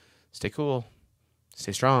 stay cool,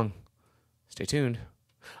 stay strong, stay tuned.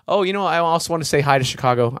 Oh, I also want to say hi to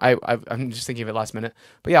Chicago. I'm just thinking of it last minute.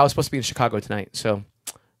 But yeah, I was supposed to be in Chicago tonight, so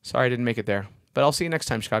sorry I didn't make it there. But I'll see you next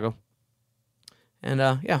time, Chicago. And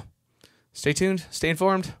yeah, stay tuned, stay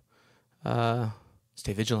informed,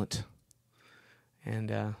 stay vigilant, and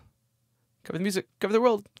cover the music, cover the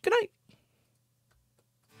world. Good night.